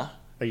recording? Uh-huh.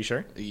 Are you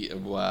sure?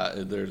 Yeah,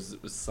 there's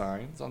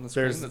signs on the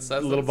screen There's that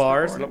says little that it's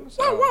bars. recording,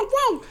 Whoa,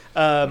 whoa,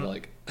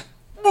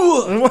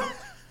 whoa.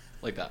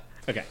 like that.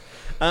 Okay.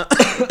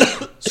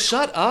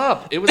 Shut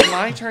up. It was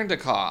my turn to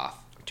cough.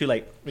 Too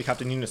late. We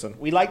coughed in unison.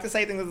 We like to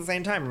say things at the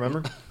same time,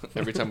 remember?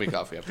 Every time we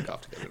cough, we have to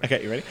cough together.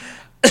 Okay, you ready?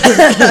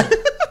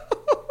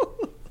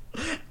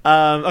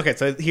 Okay,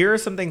 so here are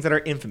some things that are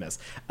infamous.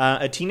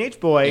 A teenage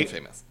boy...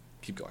 Infamous.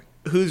 Keep going.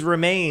 Whose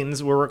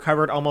remains were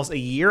recovered almost a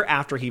year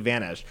after he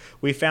vanished.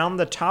 We found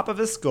the top of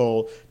his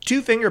skull,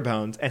 2 finger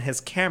bones, and his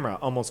camera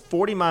almost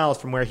 40 miles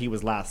from where he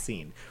was last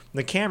seen.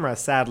 The camera,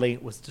 sadly,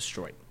 was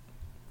destroyed.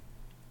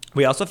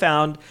 We also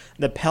found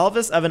the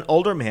pelvis of an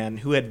older man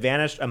who had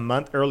vanished a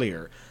month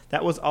earlier.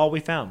 That was all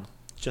we found,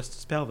 just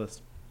his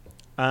pelvis.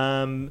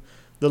 The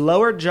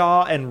lower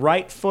jaw and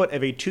right foot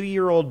of a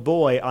 2-year-old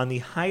boy on the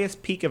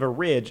highest peak of a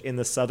ridge in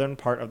the southern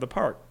part of the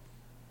park.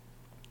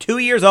 2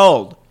 years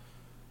old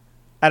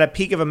at a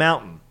peak of a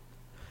mountain.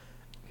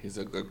 He's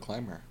a good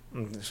climber.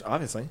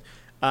 Obviously.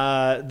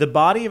 The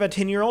body of a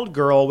 10-year-old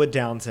girl with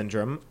Down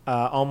syndrome,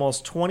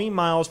 almost 20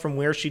 miles from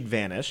where she'd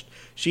vanished.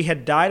 She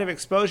had died of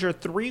exposure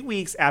 3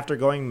 weeks after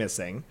going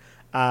missing,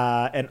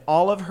 and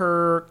all of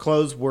her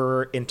clothes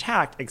were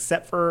intact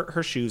except for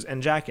her shoes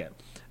and jacket.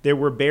 There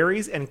were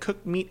berries and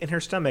cooked meat in her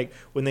stomach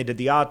when they did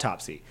the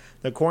autopsy.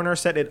 The coroner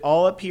said it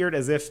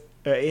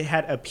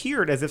had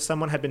appeared as if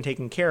someone had been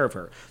taking care of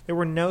her. There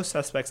were no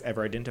suspects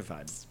ever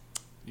identified.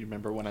 You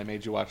remember when I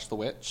made you watch The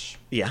Witch?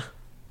 Yeah.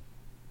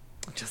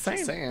 Just saying.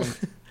 Just saying.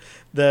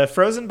 The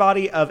frozen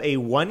body of a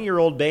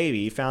 1-year-old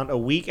baby found a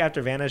week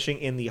after vanishing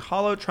in the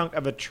hollow trunk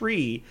of a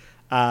tree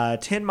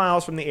 10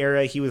 miles from the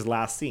area he was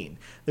last seen.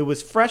 There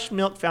was fresh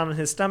milk found in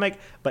his stomach,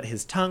 but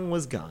his tongue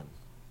was gone.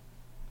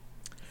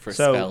 For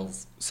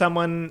spells.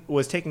 Someone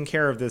was taking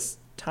care of this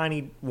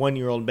tiny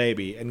 1-year-old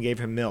baby and gave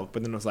him milk,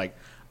 but then was like,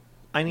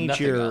 I need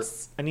Nothing your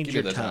else. I need Give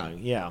your me the tongue.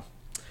 tongue. Yeah.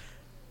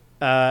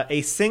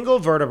 A single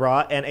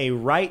vertebra and a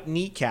right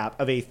kneecap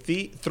of a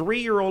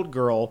 3-year-old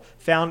girl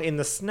found in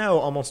the snow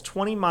almost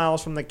 20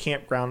 miles from the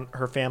campground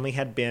her family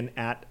had been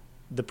at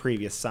the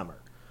previous summer.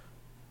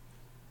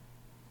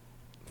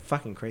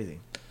 Fucking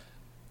crazy.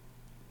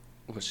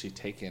 Was she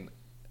taken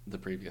the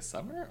previous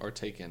summer or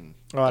taken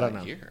I don't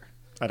know. year?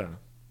 I don't know.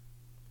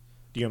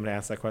 Do you want me to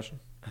ask that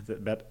question? I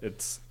bet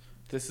it's...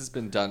 This has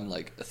been done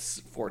like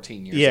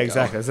 14 years Yeah, ago.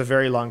 exactly. It's a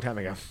very long time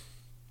ago.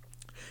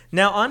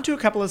 Now, on to a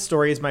couple of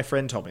stories my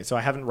friend told me. So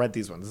I haven't read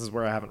these ones. This is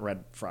where I haven't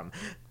read from.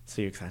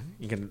 So you excited?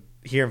 You can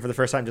hear them for the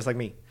first time just like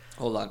me.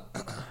 Hold on.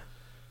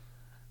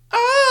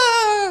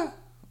 Ah!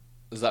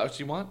 Is that what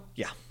you want?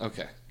 Yeah.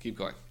 Okay, keep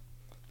going.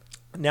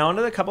 Now, on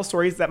to the couple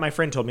stories that my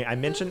friend told me. I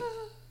mentioned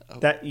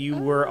that you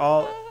were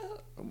all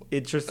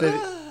interested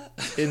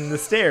in the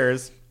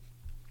stairs,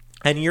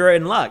 and you're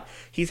in luck.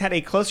 He's had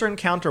a closer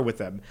encounter with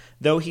them.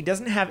 Though he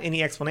doesn't have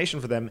any explanation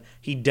for them,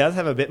 he does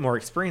have a bit more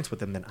experience with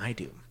them than I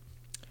do.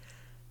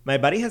 My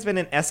buddy has been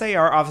an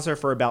SAR officer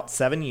for about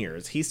 7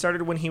 years. He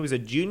started when he was a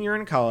junior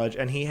in college,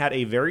 and he had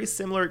a very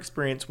similar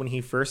experience when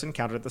he first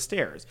encountered the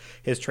stairs.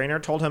 His trainer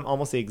told him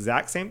almost the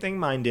exact same thing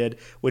mine did,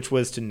 which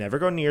was to never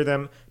go near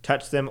them,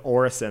 touch them,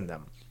 or ascend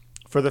them.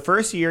 For the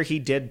first year, he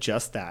did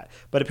just that,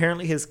 but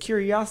apparently his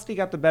curiosity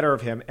got the better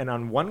of him, and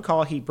on one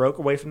call, he broke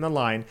away from the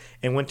line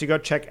and went to go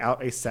check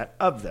out a set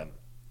of them.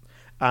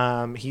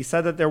 He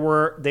said that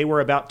they were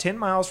about 10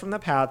 miles from the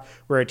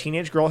path where a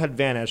teenage girl had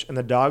vanished, and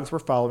the dogs were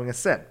following a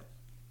scent.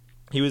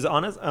 He was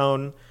on his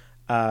own.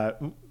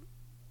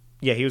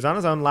 He was on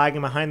his own,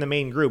 lagging behind the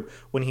main group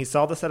when he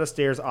saw the set of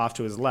stairs off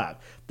to his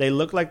left. They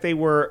looked like they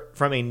were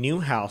from a new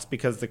house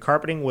because the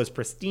carpeting was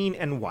pristine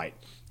and white.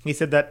 He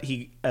said that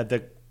he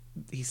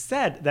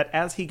said that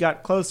as he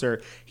got closer,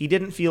 he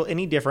didn't feel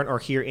any different or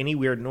hear any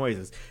weird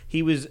noises.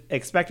 He was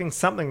expecting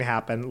something to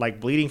happen, like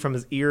bleeding from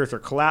his ears or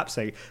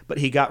collapsing, but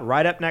he got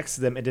right up next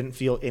to them and didn't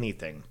feel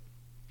anything.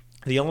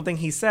 The only thing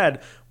he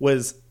said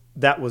was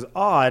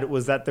odd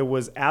was that there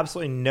was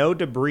absolutely no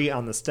debris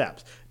on the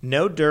steps.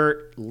 No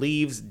dirt,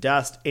 leaves,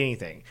 dust,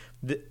 anything.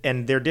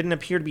 And there didn't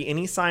appear to be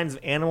any signs of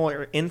animal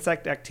or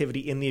insect activity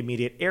in the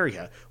immediate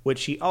area,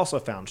 which he also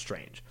found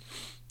strange.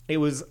 It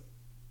was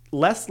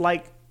less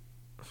like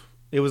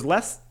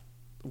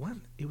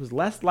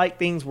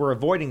things were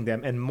avoiding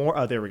them and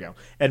more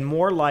and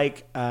more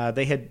like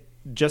they had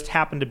just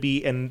happened to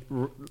be in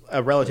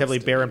a relatively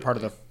barren part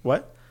of the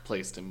what?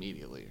 Placed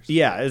immediately. Or something.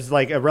 Yeah, it's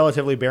like a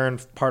relatively barren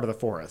part of the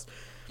forest.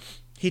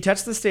 He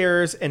touched the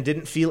stairs and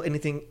didn't feel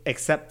anything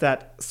except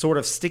that sort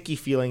of sticky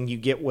feeling you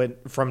get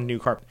from new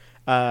carpet.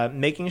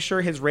 Making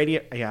sure his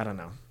radio... Yeah, I don't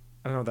know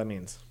what that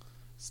means.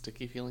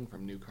 Sticky feeling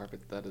from new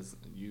carpet. That is,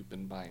 you've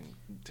been buying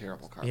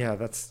terrible carpet. Yeah,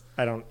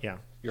 yeah.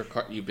 Your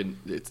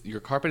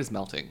carpet is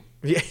melting.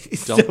 Yeah,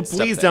 so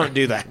please don't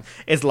do that.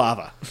 It's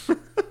lava.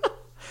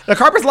 The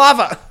carpet's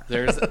lava.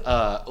 There's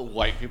a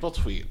white people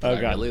tweet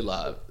that I really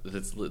love.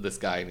 This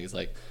guy, and he's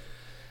like,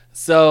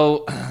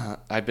 so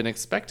I've been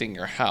expecting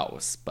your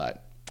house,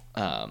 but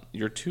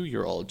your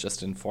 2-year-old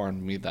just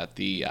informed me that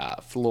the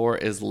floor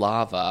is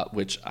lava,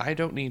 which I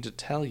don't need to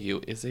tell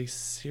you is a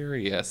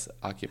serious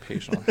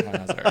occupational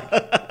hazard.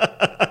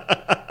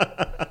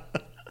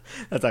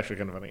 That's actually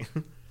kind of funny.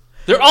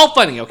 They're all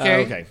funny,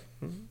 okay? Okay.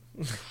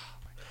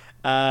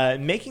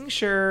 Making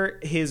sure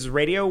his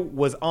radio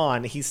was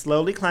on, he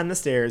slowly climbed the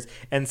stairs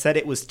and said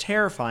it was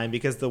terrifying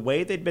because the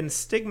way they'd been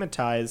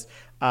stigmatized,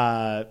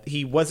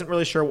 he wasn't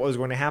really sure what was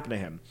going to happen to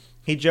him.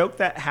 He joked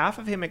that half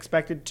of him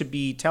expected to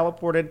be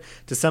teleported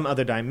to some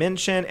other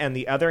dimension and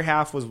the other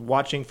half was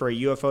watching for a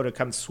UFO to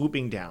come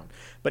swooping down.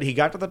 But he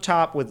got to the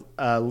top with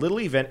a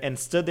little event and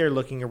stood there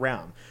looking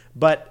around.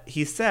 But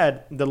he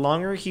said the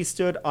longer he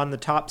stood on the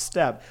top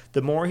step,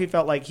 the more he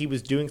felt like he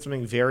was doing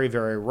something very,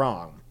 very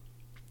wrong.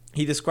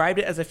 He described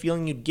it as a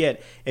feeling you'd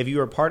get if you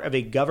were part of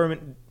a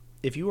government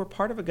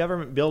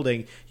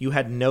building you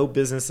had no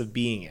business of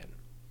being in.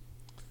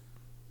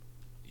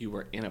 You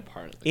were in a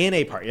part of it. In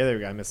a part. Yeah, there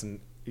we go. I'm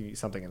missing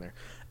something in there.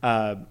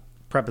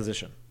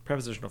 Prepositional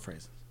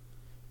phrases.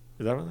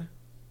 Is that what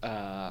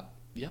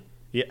Yep.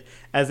 Yeah.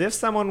 As if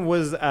someone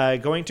was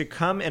going to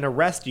come and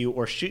arrest you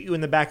or shoot you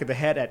in the back of the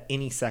head at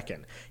any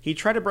second. He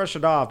tried to brush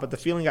it off, but the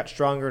feeling got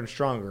stronger and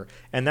stronger,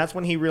 and that's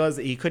when he realized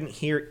that he couldn't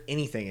hear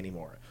anything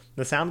anymore.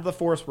 The sound of the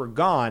forest were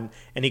gone,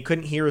 and he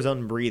couldn't hear his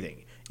own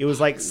breathing. It was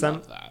like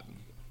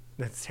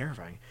That's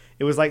terrifying.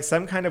 It was like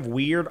some kind of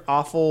weird,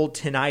 awful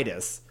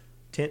tinnitus.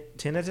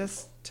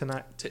 Tinnitus?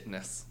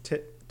 Tinnitus.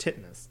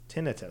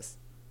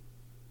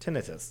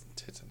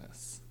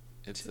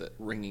 It's a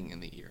ringing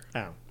in the ear.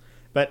 Oh.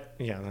 But,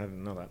 yeah, I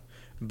didn't know that.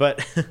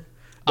 But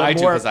I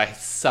do because I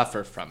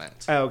suffer from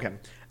it. Oh, okay.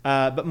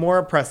 But more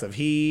oppressive.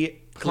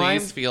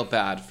 Please feel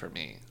bad for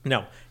me.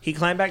 No. He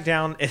climbed back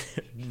down and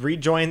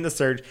rejoined the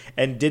search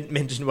and didn't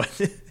mention what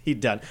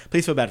he'd done.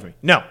 Please feel bad for me.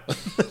 No.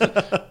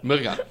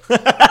 Moving on.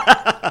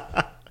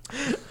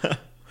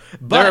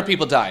 There are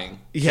people dying.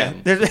 Yeah.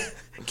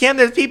 Cam,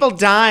 there's people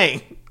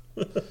dying.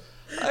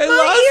 I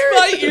lost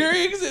my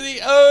earrings in the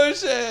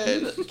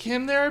ocean.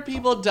 Kim, there are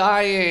people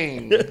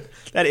dying.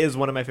 That is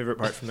one of my favorite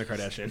parts from the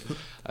Kardashian.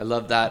 I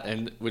love that.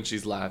 And when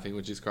she's laughing,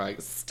 when she's crying,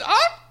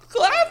 stop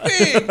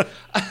laughing.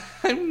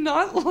 I'm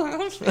not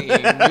laughing.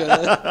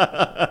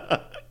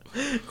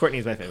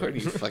 Courtney's my favorite. Courtney,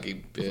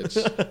 fucking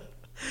bitch.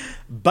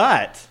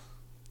 But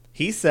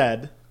he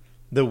said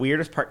the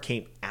weirdest part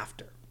came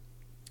after.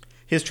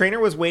 His trainer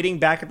was waiting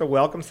back at the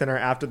Welcome Center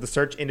after the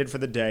search ended for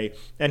the day,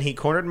 and he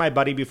cornered my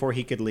buddy before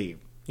he could leave.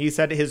 He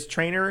said his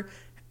trainer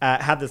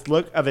had this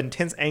look of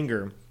intense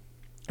anger,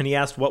 and he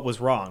asked what was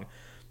wrong.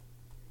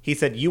 He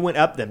said, "You went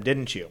up them,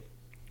 didn't you?"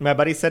 My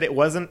buddy said it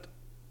wasn't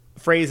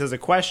phrased as a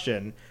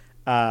question.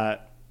 My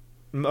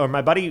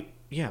buddy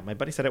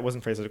said it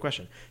wasn't phrased as a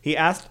question. He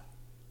asked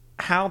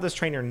how this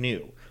trainer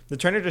knew. The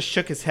trainer just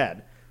shook his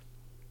head.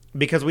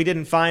 Because we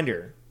didn't find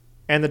her,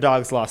 and the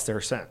dogs lost their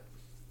scent.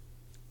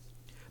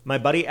 My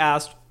buddy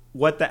asked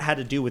what that had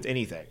to do with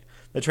anything.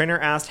 The trainer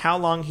asked how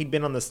long he'd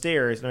been on the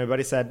stairs, and my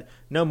buddy said,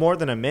 no more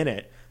than a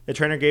minute. The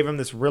trainer gave him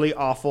this really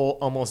awful,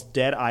 almost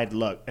dead-eyed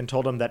look and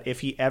told him that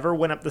if he ever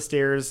went up the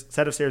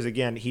set of stairs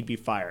again, he'd be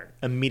fired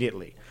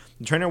immediately.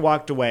 The trainer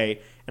walked away,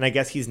 and I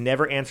guess he's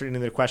never answered any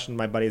of the questions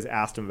my buddies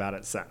asked him about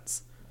it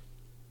since.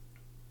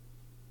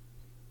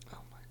 Oh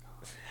my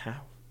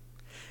God.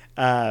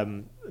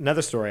 How?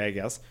 Another story, I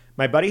guess.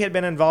 My buddy had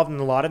been involved in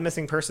a lot of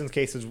missing persons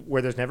cases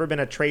where there's never been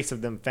a trace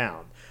of them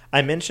found.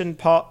 I mentioned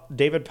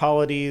David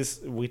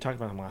Paulides. We talked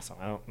about him last time.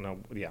 I don't know.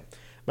 Yeah.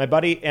 My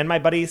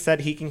buddy said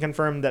he can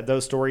confirm that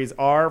those stories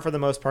are, for the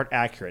most part,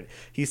 accurate.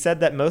 He said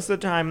that most of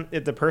the time,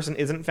 if the person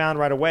isn't found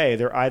right away,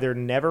 they're either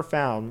never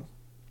found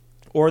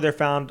or they're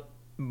found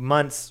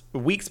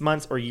weeks,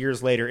 months, or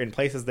years later in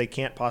places they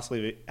can't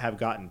possibly have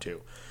gotten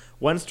to.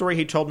 One story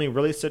he told me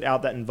really stood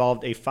out that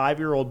involved a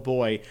 5-year-old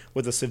boy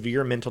with a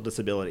severe mental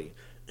disability.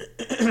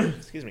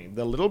 Excuse me.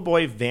 The little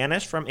boy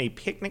vanished from a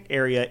picnic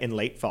area in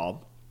late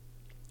fall.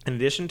 In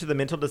addition to the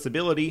mental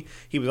disability,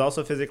 he was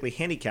also physically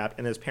handicapped,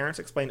 and his parents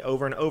explained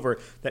over and over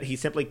that he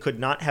simply could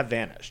not have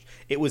vanished.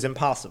 It was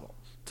impossible.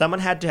 Someone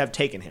had to have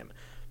taken him.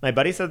 My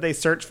buddy said they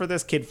searched for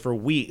this kid for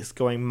weeks,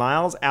 going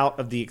miles out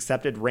of the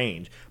accepted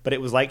range, but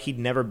it was like he'd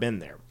never been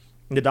there.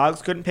 The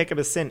dogs couldn't pick up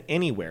a scent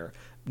anywhere,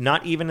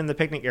 not even in the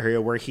picnic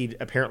area where he'd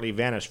apparently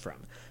vanished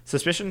from.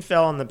 Suspicion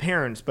fell on the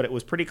parents, but it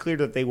was pretty clear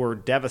that they were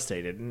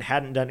devastated and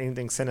hadn't done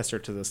anything sinister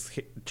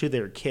to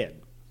their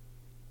kid.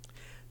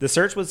 The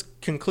search was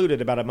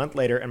concluded about a month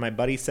later, and my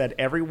buddy said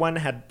everyone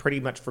had pretty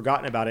much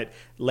forgotten about it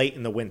late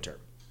in the winter.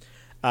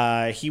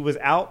 He was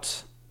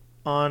out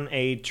on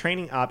a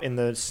training op in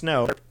the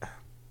snow.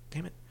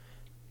 Damn it.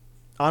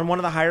 On one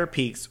of the higher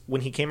peaks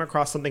when he came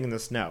across something in the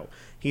snow.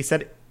 He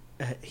said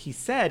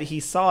he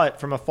saw it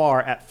from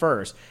afar at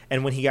first,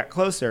 and when he got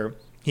closer,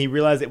 he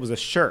realized it was a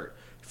shirt,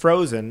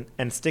 frozen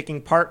and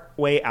sticking part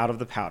way out of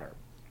the powder.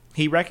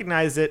 He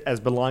recognized it as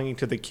belonging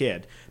to the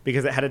kid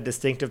because it had a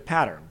distinctive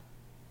pattern.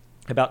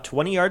 About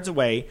 20 yards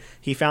away,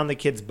 he found the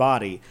kid's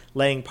body,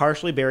 laying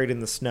partially buried in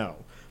the snow.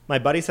 My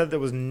buddy said there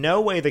was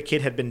no way the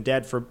kid had been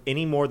dead for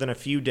any more than a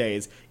few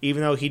days,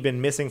 even though he'd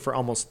been missing for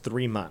almost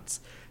 3 months.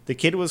 The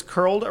kid was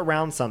curled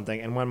around something,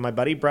 and when my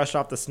buddy brushed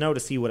off the snow to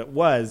see what it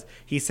was,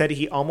 he said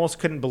he almost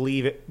couldn't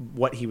believe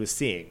what he was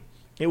seeing.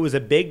 It was a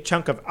big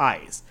chunk of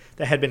ice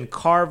that had been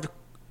carved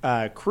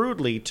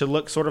crudely to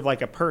look sort of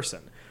like a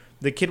person.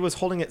 The kid was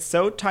holding it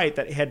so tight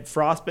that it had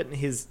frostbitten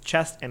his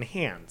chest and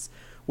hands,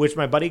 which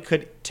my buddy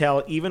could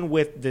tell even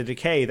with the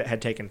decay that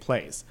had taken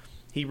place.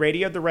 He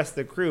radioed the rest of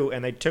the crew,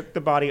 and they took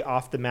the body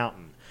off the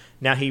mountain.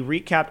 Now, he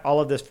recapped all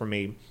of this for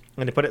me,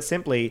 and to put it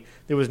simply,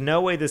 there was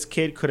no way this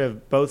kid could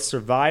have both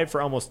survived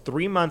for almost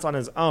 3 months on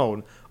his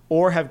own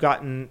or have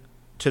gotten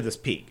to this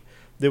peak.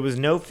 There was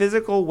no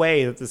physical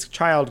way that this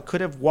child could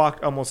have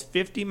walked almost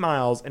 50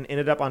 miles and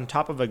ended up on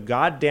top of a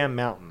goddamn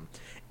mountain.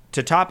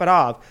 To top it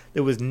off,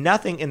 there was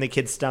nothing in the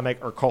kid's stomach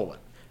or colon.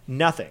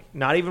 Nothing.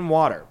 Not even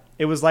water.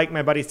 It was like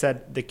my buddy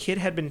said, the kid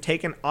had been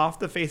taken off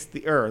the face of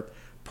the earth,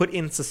 put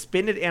in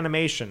suspended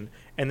animation,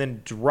 and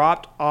then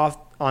dropped off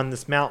on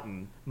this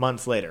mountain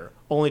months later,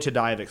 only to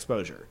die of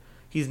exposure.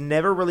 He's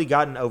never really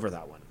gotten over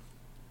that one.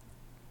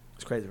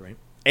 It's crazy, right?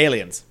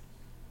 Aliens.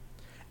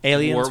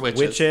 Aliens,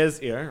 witches.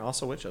 Yeah,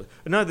 also witches.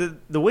 No,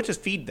 the witches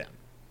feed them.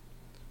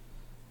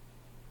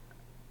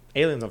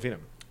 Aliens don't feed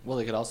them. Well,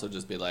 they could also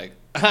just be like,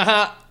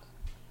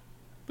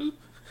 boop.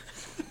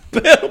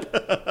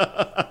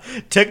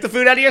 Boop. Took the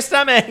food out of your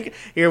stomach.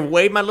 Here,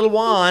 wave my little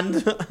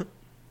wand.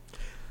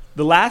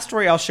 The last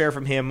story I'll share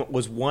from him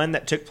was one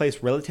that took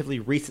place relatively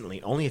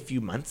recently, only a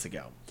few months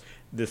ago.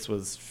 This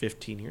was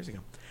 15 years ago.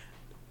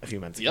 A few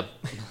months ago.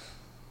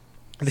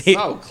 Yep.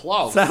 So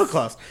close. So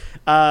close.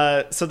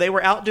 So they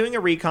were out doing a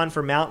recon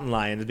for mountain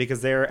lions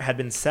because there had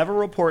been several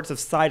reports of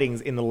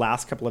sightings in the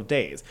last couple of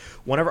days.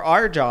 One of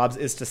our jobs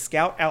is to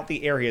scout out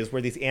the areas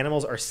where these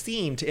animals are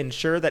seen to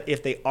ensure that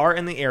if they are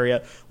in the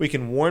area, we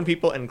can warn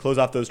people and close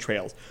off those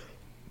trails.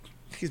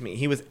 Excuse me.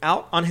 He was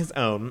out on his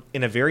own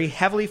in a very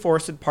heavily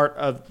forested part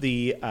of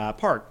the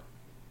park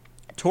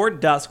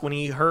toward dusk when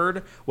he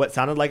heard what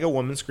sounded like a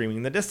woman screaming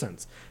in the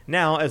distance.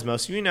 Now, as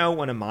most of you know,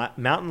 when a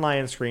mountain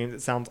lion screams,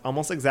 it sounds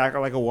almost exactly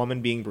like a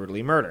woman being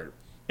brutally murdered.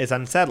 It's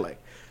unsettling,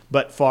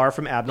 but far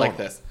from abnormal. Like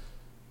this.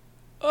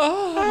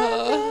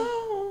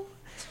 Oh.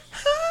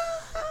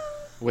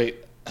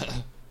 Wait.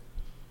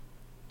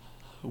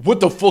 What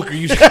the fuck are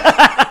you?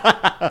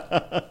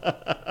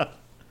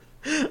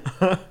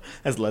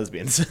 As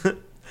lesbians.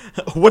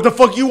 What the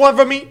fuck you want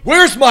from me?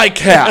 Where's my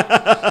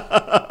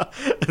cat?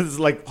 This is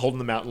like holding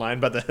the mountain lion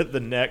by the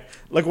neck.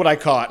 Look what I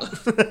caught.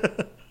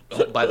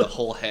 By the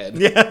whole head.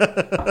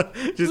 Yeah.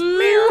 Just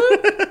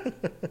meow.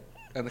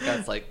 And the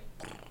cat's like,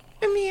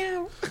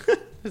 Meow.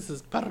 this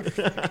is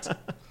perfect.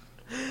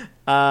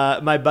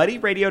 My buddy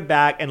radioed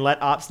back and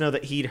let Ops know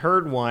that he'd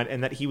heard one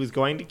and that he was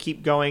going to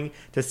keep going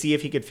to see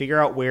if he could figure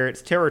out where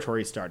its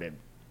territory started.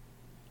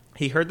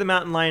 He heard the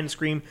mountain lion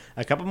scream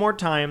a couple more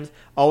times,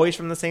 always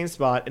from the same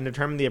spot, and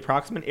determined the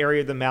approximate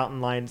area of the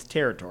mountain lion's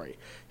territory.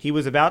 He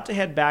was about to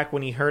head back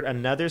when he heard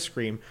another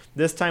scream,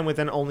 this time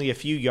within only a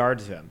few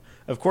yards of him.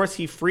 Of course,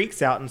 he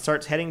freaks out and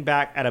starts heading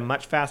back at a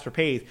much faster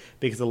pace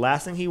because the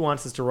last thing he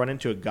wants is to run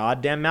into a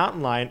goddamn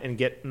mountain lion and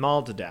get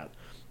mauled to death.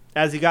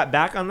 As he got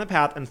back on the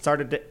path and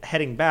started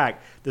heading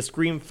back, the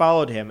scream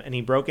followed him and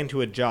he broke into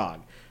a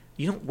jog.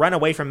 You don't run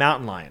away from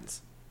mountain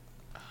lions.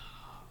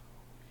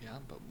 Yeah,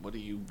 but what do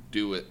you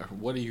do? Or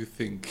what do you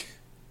think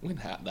when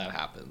that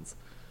happens?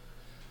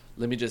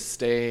 Let me just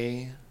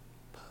stay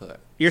put.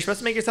 You're supposed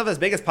to make yourself as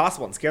big as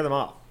possible and scare them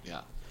off.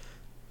 Yeah.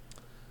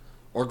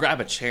 Or grab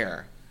a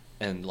chair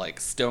and like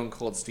Stone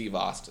Cold Steve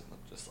Austin,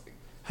 just like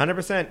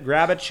 100%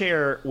 grab a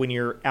chair when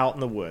you're out in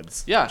the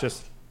woods. Yeah.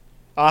 Just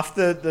off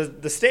the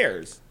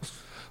stairs.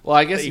 Well,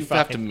 I guess that you you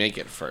have to find. make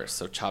it first.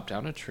 So chop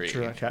down a tree.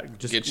 Sure,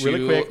 just get really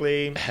you-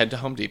 quickly. Head to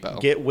Home Depot.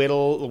 Get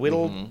whittle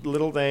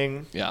little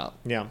thing. Yeah.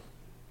 Yeah.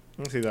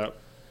 I can see that.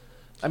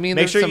 I mean,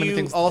 Make there's sure so many you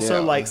things to also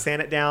do. like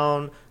sand it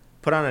down,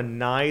 put on a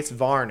nice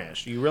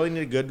varnish. You really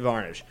need a good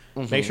varnish.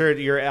 Make sure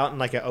you're out in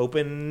like an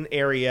open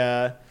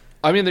area.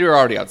 I mean, they were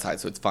already outside,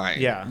 so it's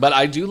fine. Yeah. But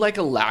I do like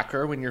a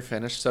lacquer when you're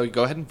finished, so you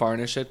go ahead and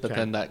varnish it. But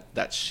Okay. then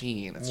that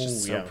sheen, it's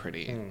just Ooh, so yeah.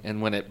 pretty.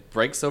 And when it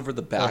breaks over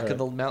the back Uh-huh. of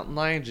the mountain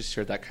lion, just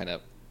hear that kind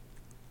of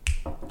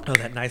Oh,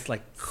 that nice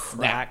like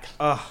crack.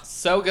 Oh,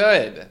 so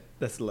good.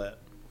 that's lit.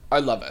 I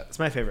love it. It's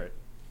my favorite.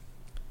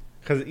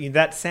 Because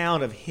that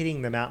sound of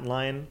hitting the mountain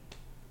lion,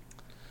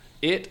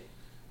 It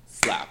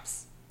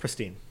slaps.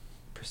 pristine.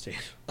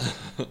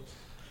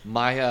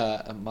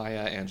 Maya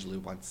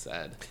Angelou once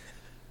said,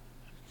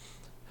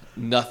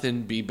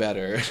 "Nothing be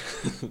better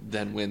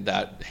than when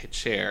that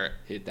chair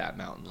hit that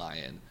mountain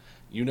lion."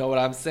 You know what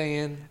I'm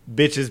saying?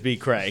 Bitches be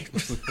cray.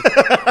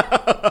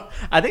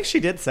 I think she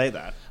did say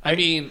that. I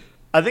mean,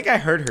 I think I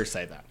heard her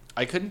say that.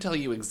 I couldn't tell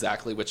you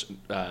exactly which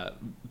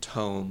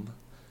tome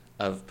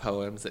of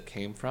poems it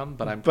came from,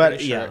 but I'm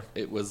pretty sure yeah.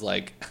 it was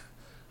like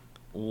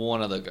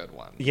one of the good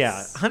ones.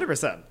 Yeah,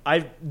 100%.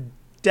 I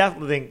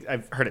definitely think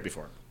I've heard it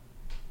before.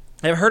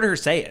 I've heard her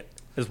say it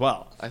as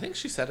well. I think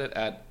she said it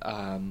at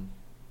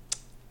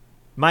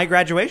My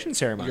graduation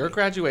ceremony. your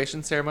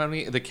graduation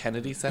ceremony, the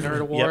Kennedy Center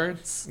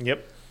Awards,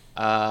 Yep.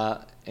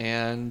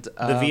 and The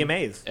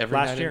VMAs every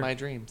last night year. in my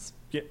dreams.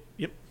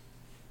 Yep.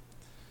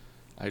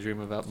 I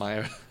dream about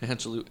Maya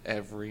Angelou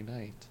every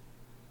night.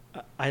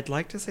 I'd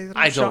like to say that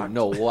I I'm don't shocked.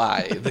 know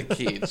why the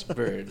caged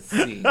bird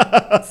sings.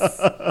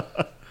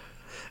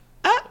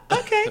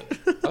 Okay.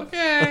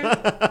 Okay.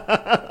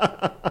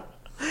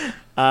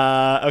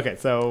 Okay,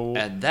 so...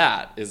 And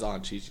that is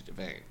on Gigi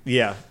Devane.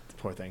 Yeah,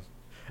 poor thing.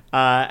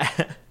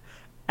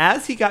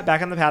 As he got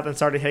back on the path and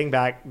started heading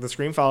back, the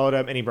scream followed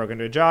him and he broke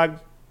into a jog.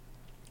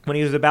 When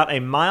he was about a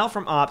mile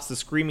from Ops, the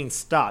screaming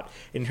stopped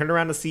and turned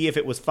around to see if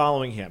it was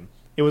following him.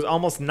 It was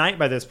almost night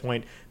by this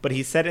point, but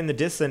he said in the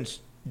distance,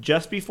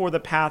 just before the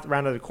path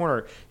rounded the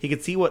corner, he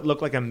could see what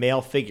looked like a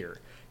male figure.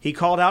 He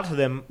called out to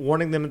them,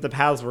 warning them that the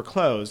paths were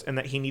closed and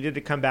that he needed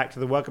to come back to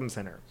the Welcome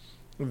Center.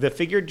 The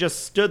figure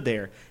just stood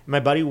there, and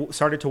my buddy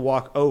started to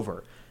walk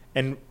over.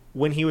 And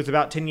when he was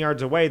about 10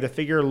 yards away, the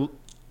figure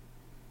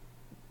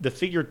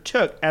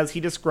took, as he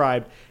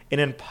described, an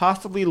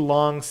impossibly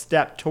long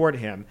step toward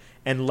him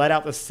and let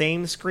out the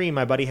same scream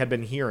my buddy had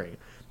been hearing.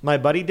 My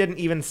buddy didn't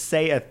even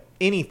say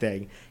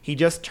anything. He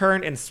just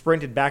turned and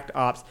sprinted back to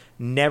Ops,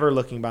 never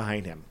looking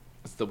behind him.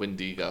 It's the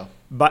Wendigo.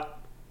 But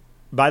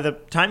by the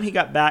time he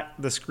got back,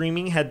 the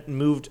screaming had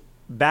moved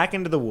back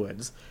into the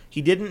woods.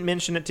 He didn't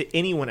mention it to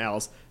anyone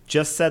else,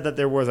 just said that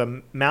there was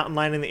a mountain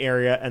lion in the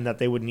area and that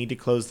they would need to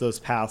close those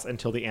paths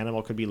until the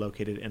animal could be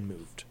located and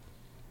moved.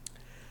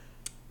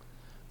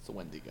 It's a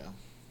Wendigo.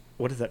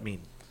 What does that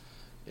mean?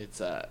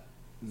 It's a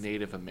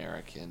Native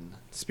American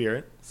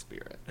Spirit?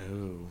 spirit.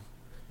 Oh.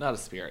 Not a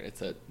spirit.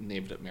 It's a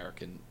Native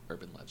American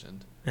urban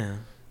legend. Yeah.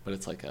 But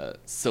it's like a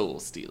soul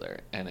stealer,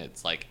 and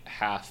it's like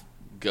half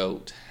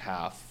goat,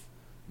 half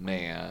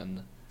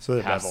man, So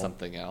the half devil.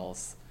 something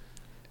else.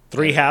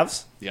 Three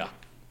halves? Yeah.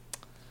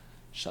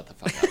 Shut the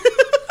fuck up.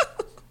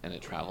 and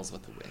it travels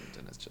with the wind,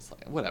 and it's just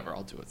like, whatever,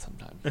 I'll do it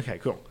sometime. Okay,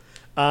 cool.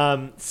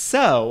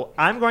 So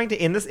I'm going to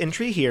end this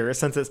entry here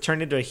since it's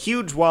turned into a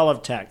huge wall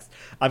of text.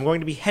 I'm going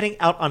to be heading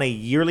out on a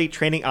yearly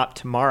training op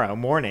tomorrow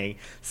morning,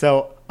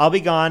 so I'll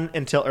be gone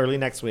until early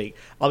next week.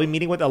 I'll be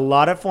meeting with a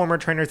lot of former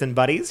trainers and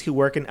buddies who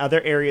work in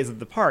other areas of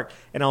the park,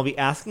 and I'll be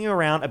asking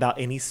around about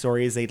any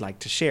stories they'd like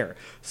to share.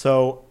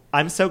 So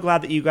I'm so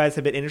glad that you guys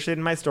have been interested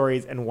in my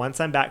stories, and once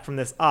I'm back from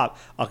this op,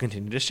 I'll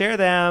continue to share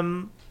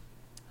them.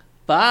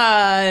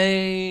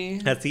 Bye.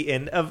 That's the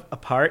end of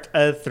part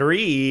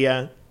 3.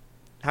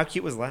 How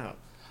cute was that?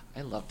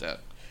 I loved it.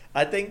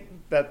 I think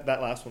that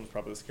last one's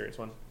probably the scariest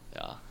one.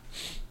 Yeah.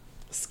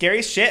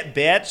 Scary shit,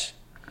 bitch.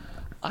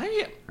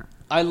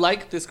 I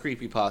like this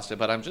creepypasta,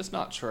 but I'm just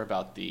not sure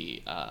about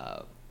the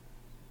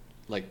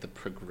the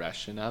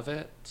progression of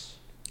it.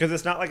 Because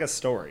it's not like a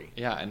story.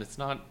 Yeah, and it's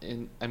not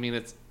in. I mean,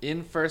 it's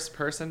in first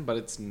person, but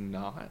it's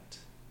not.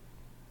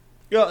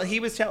 Well,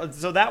 he was telling.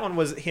 So that one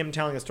was him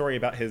telling a story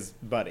about his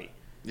buddy,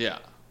 Yeah.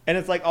 and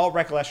it's like all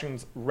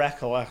recollections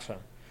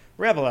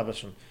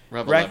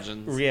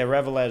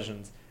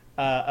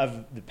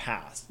of the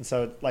past, and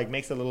so it like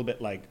makes it a little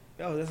bit like,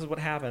 oh, this is what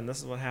happened.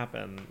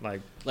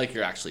 Like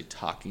You're actually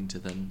talking to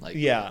them, like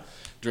yeah,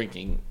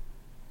 drinking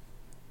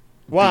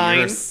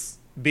wine,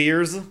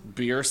 beers.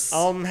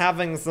 I'm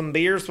having some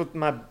beers with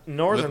my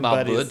northern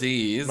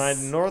buddies. My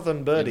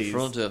northern buddies in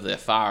front of the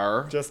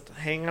fire, just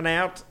hanging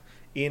out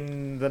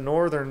in the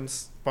northern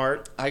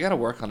part. I gotta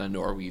work on a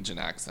Norwegian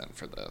accent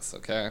for this.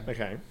 Okay.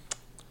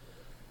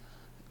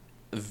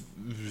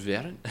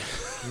 Very,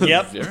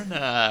 yep. Very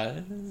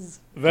nice.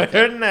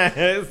 Very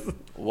nice.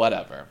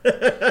 Whatever.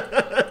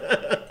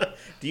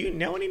 Do you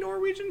know any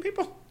Norwegian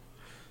people?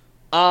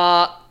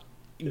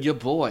 Your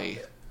boy.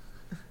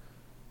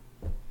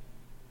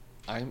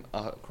 I'm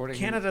according.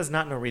 Canada's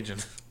not Norwegian.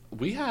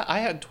 I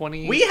had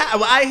 20.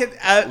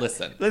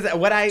 Listen.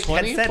 What I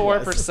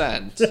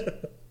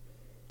 24%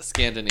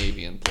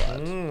 Scandinavian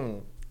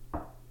blood.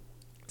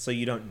 So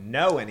you don't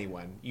know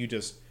anyone. You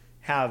just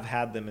have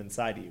had them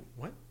inside you.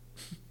 What?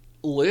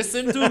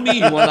 Listen to me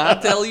when I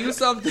tell you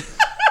something.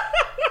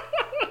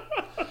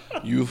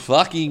 You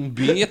fucking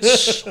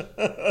bitch.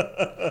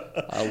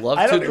 I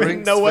love to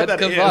drink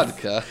Svedka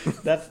vodka.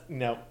 That's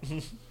no.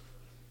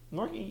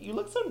 Morgan, you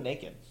look so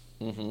naked.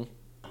 Mm-hmm.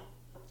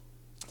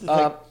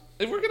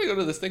 If we're gonna go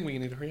to this thing, we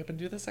need to hurry up and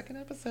do the second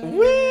episode.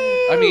 Woo!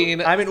 I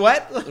mean,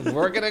 what?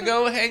 We're gonna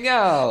go hang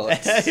out.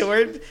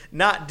 We're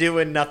not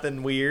doing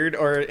nothing weird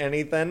or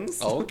anything.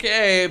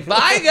 Okay,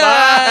 bye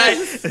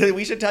guys. Bye.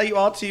 We should tell you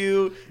all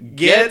to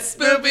get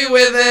spoopy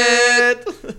with it.